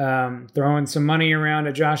 throwing some money around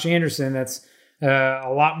at Josh Anderson. That's a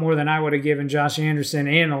lot more than I would have given Josh Anderson,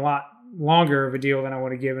 and a lot longer of a deal than I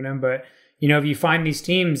would have given him. But, if you find these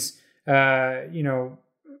teams,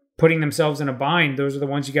 putting themselves in a bind, those are the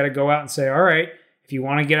ones you got to go out and say, all right, if you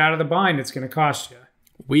want to get out of the bind, it's going to cost you.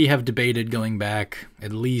 We have debated going back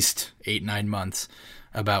at least 8-9 months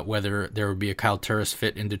about whether there would be a Kyle Turris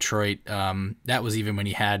fit in Detroit. That was even when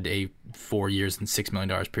he had a 4 years and $6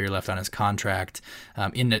 million per year left on his contract,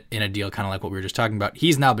 in a deal kind of like what we were just talking about.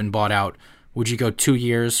 He's now been bought out. Would you go 2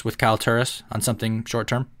 years with Kyle Turris on something short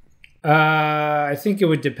term? I think it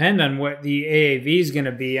would depend on what the AAV is going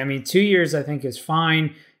to be. I mean, 2 years I think is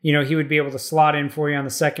fine. He would be able to slot in for you on the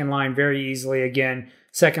second line very easily. Again,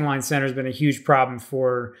 second line center has been a huge problem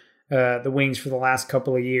for the Wings for the last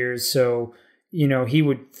couple of years. So, he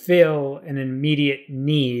would fill an immediate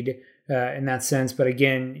need in that sense. But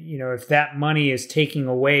again, if that money is taking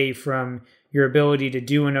away from your ability to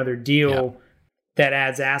do another deal that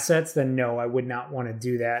adds assets, then no, I would not want to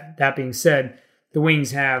do that. That being said, the Wings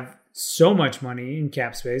have so much money in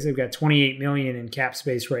cap space. They've got $28 million in cap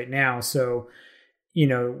space right now. So,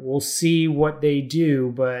 we'll see what they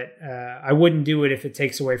do, but I wouldn't do it if it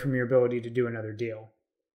takes away from your ability to do another deal.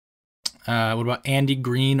 What about Andy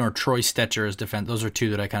Green or Troy Stetcher as defense? Those are two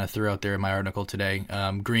that I kind of threw out there in my article today.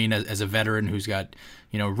 Green as a veteran who's got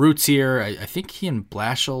roots here. I think he and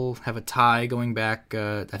Blashill have a tie going back.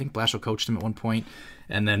 I think Blashill coached him at one point,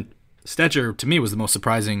 and then Stetcher to me was the most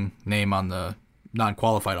surprising name on the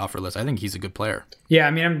non-qualified offer list. I think he's a good player. Yeah,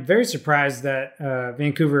 I mean, I'm very surprised that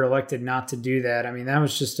Vancouver elected not to do that. I mean, that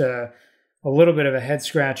was just a little bit of a head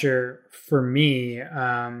scratcher for me.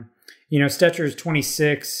 Stetcher is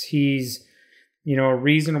 26. He's, a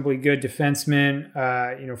reasonably good defenseman.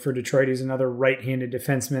 For Detroit, he's another right-handed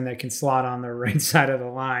defenseman that can slot on the right side of the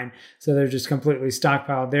line. So they're just completely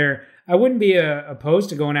stockpiled there. I wouldn't be opposed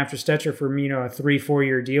to going after Stetcher for, a 3-4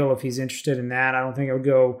 year deal if he's interested in that. I don't think it would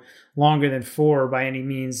go longer than 4 by any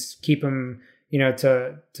means. Keep him,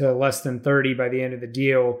 to less than 30 by the end of the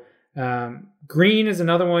deal. Green is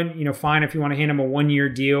another one, fine if you want to hand him a 1-year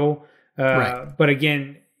deal. Right. But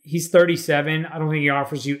again, he's 37. I don't think he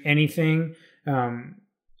offers you anything,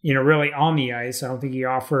 really on the ice. I don't think he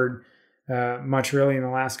offered much really in the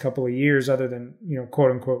last couple of years other than,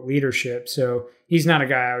 quote unquote leadership. So he's not a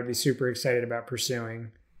guy I would be super excited about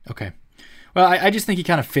pursuing. Okay. Well, I just think he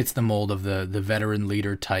kind of fits the mold of the veteran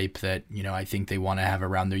leader type that, I think they want to have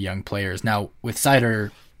around their young players. Now, with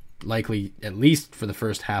Seider likely, at least for the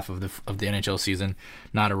first half of the NHL season,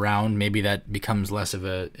 not around, maybe that becomes less of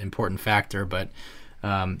an important factor, but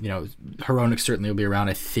Hronek certainly will be around.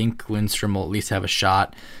 I think Lindstrom will at least have a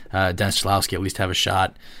shot. Dennis Cholowski at least have a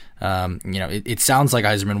shot. It sounds like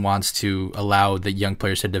Yzerman wants to allow the young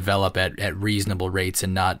players to develop at reasonable rates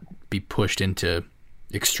and not be pushed into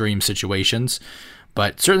extreme situations.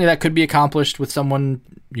 But certainly that could be accomplished with someone,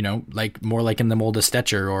 more like in the mold of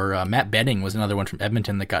Stetcher, or Matt Benning was another one from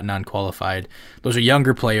Edmonton that got non-qualified. Those are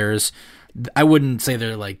younger players. I wouldn't say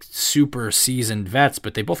they're like super seasoned vets,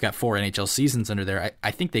 but they both got 4 NHL seasons under there.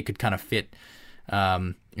 I think they could kind of fit.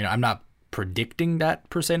 I'm not predicting that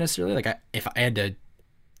per se necessarily. If I had to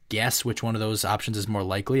guess which one of those options is more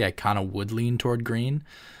likely, I kind of would lean toward Green.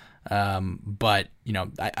 But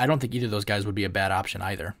I don't think either of those guys would be a bad option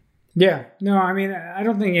either. Yeah, no, I mean, I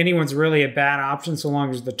don't think anyone's really a bad option so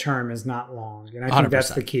long as the term is not long, and I think 100%.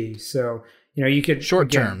 that's the key. So. You could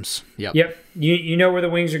short terms. Yep. Yep. You know where the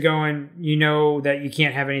Wings are going. You know that you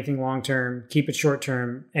can't have anything long term. Keep it short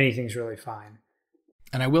term. Anything's really fine.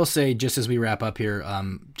 And I will say, just as we wrap up here,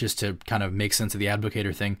 just to kind of make sense of the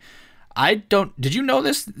Advocator thing, did you know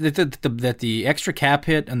this, that the extra cap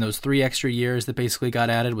hit and those 3 extra years that basically got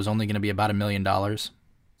added was only going to be about $1 million?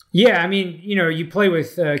 Yeah, I mean, you play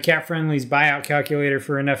with Cap Friendly's buyout calculator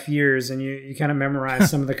for enough years, and you kind of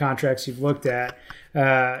memorize some of the contracts you've looked at.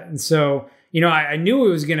 And so, I knew it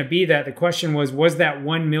was going to be that. The question was that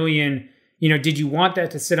 1 million, did you want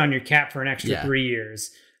that to sit on your cap for an extra 3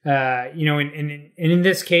 years? And in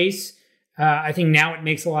this case, I think now it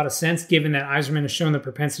makes a lot of sense given that Yzerman has shown the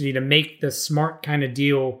propensity to make the smart kind of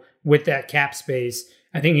deal with that cap space.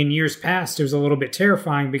 I think in years past, it was a little bit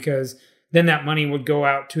terrifying because then that money would go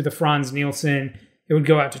out to the Franz Nielsen. It would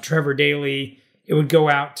go out to Trevor Daley. It would go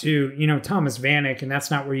out to, Thomas Vanek, and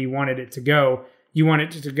that's not where you wanted it to go. You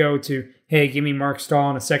wanted it to go to, hey, give me Mark Stahl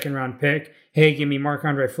and a 2nd-round pick. Hey, give me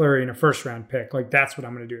Marc-Andre Fleury and a 1st-round pick. That's what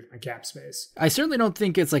I'm going to do with my cap space. I certainly don't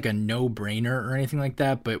think it's like a no-brainer or anything like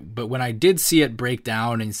that, but when I did see it break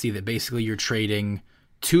down and see that basically you're trading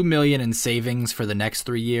 $2 million in savings for the next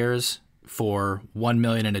 3 years for $1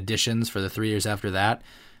 million in additions for the 3 years after that,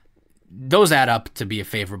 those add up to be a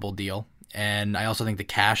favorable deal. And I also think the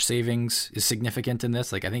cash savings is significant in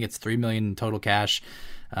this. I think it's $3 million in total cash.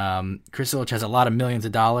 Chris Ilitch has a lot of millions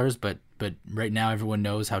of dollars, but right now everyone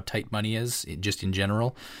knows how tight money is just in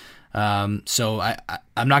general. So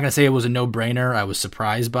I'm not going to say it was a no-brainer. I was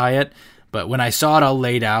surprised by it, but when I saw it all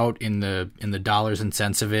laid out in the dollars and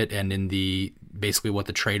cents of it, and in the basically what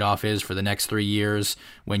the trade-off is for the next 3 years,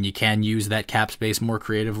 when you can use that cap space more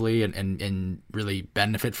creatively and really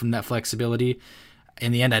benefit from that flexibility,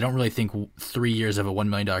 in the end, I don't really think 3 years of a $1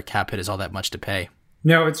 million cap hit is all that much to pay.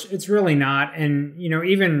 No, it's really not. And,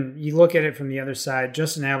 even you look at it from the other side,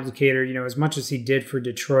 Justin Abdelkader, as much as he did for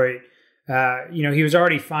Detroit, he was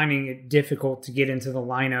already finding it difficult to get into the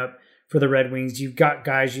lineup for the Red Wings. You've got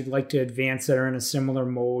guys you'd like to advance that are in a similar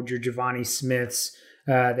mold, your Giovanni Smiths,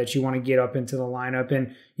 that you want to get up into the lineup.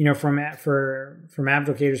 And, from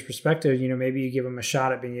Abdelkader's perspective, maybe you give him a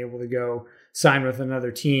shot at being able to go sign with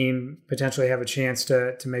another team, potentially have a chance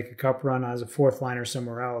to make a cup run as a 4th liner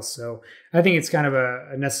somewhere else. So I think it's kind of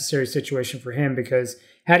a necessary situation for him, because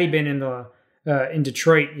had he been in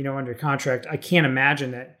Detroit, under contract, I can't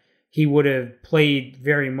imagine that he would have played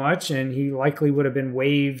very much, and he likely would have been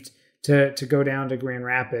waived to go down to Grand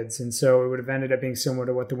Rapids. And so it would have ended up being similar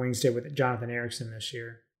to what the Wings did with Jonathan Ericsson this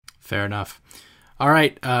year. Fair enough. All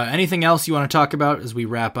right. Anything else you want to talk about as we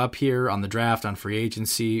wrap up here on the draft, on free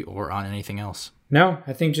agency, or on anything else? No,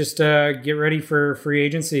 I think just get ready for free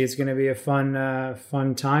agency. It's going to be a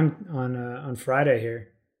fun time on Friday here.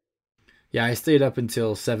 Yeah, I stayed up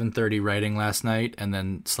until 7:30 writing last night and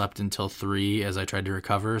then slept until 3 as I tried to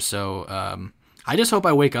recover. So I just hope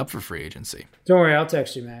I wake up for free agency. Don't worry, I'll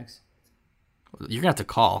text you, Max. You're going to have to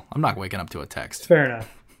call. I'm not waking up to a text. Fair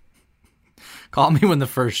enough. Call me when the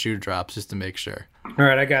first shoe drops just to make sure. All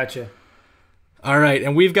right, I got you. All right,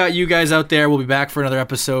 and we've got you guys out there. We'll be back for another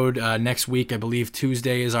episode next week. I believe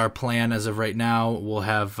Tuesday is our plan as of right now. We'll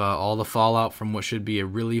have all the fallout from what should be a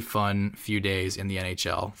really fun few days in the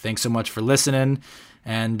NHL. Thanks so much for listening,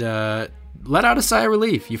 and let out a sigh of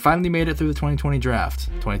relief. You finally made it through the 2020 draft.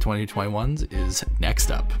 2020-21s is next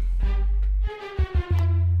up.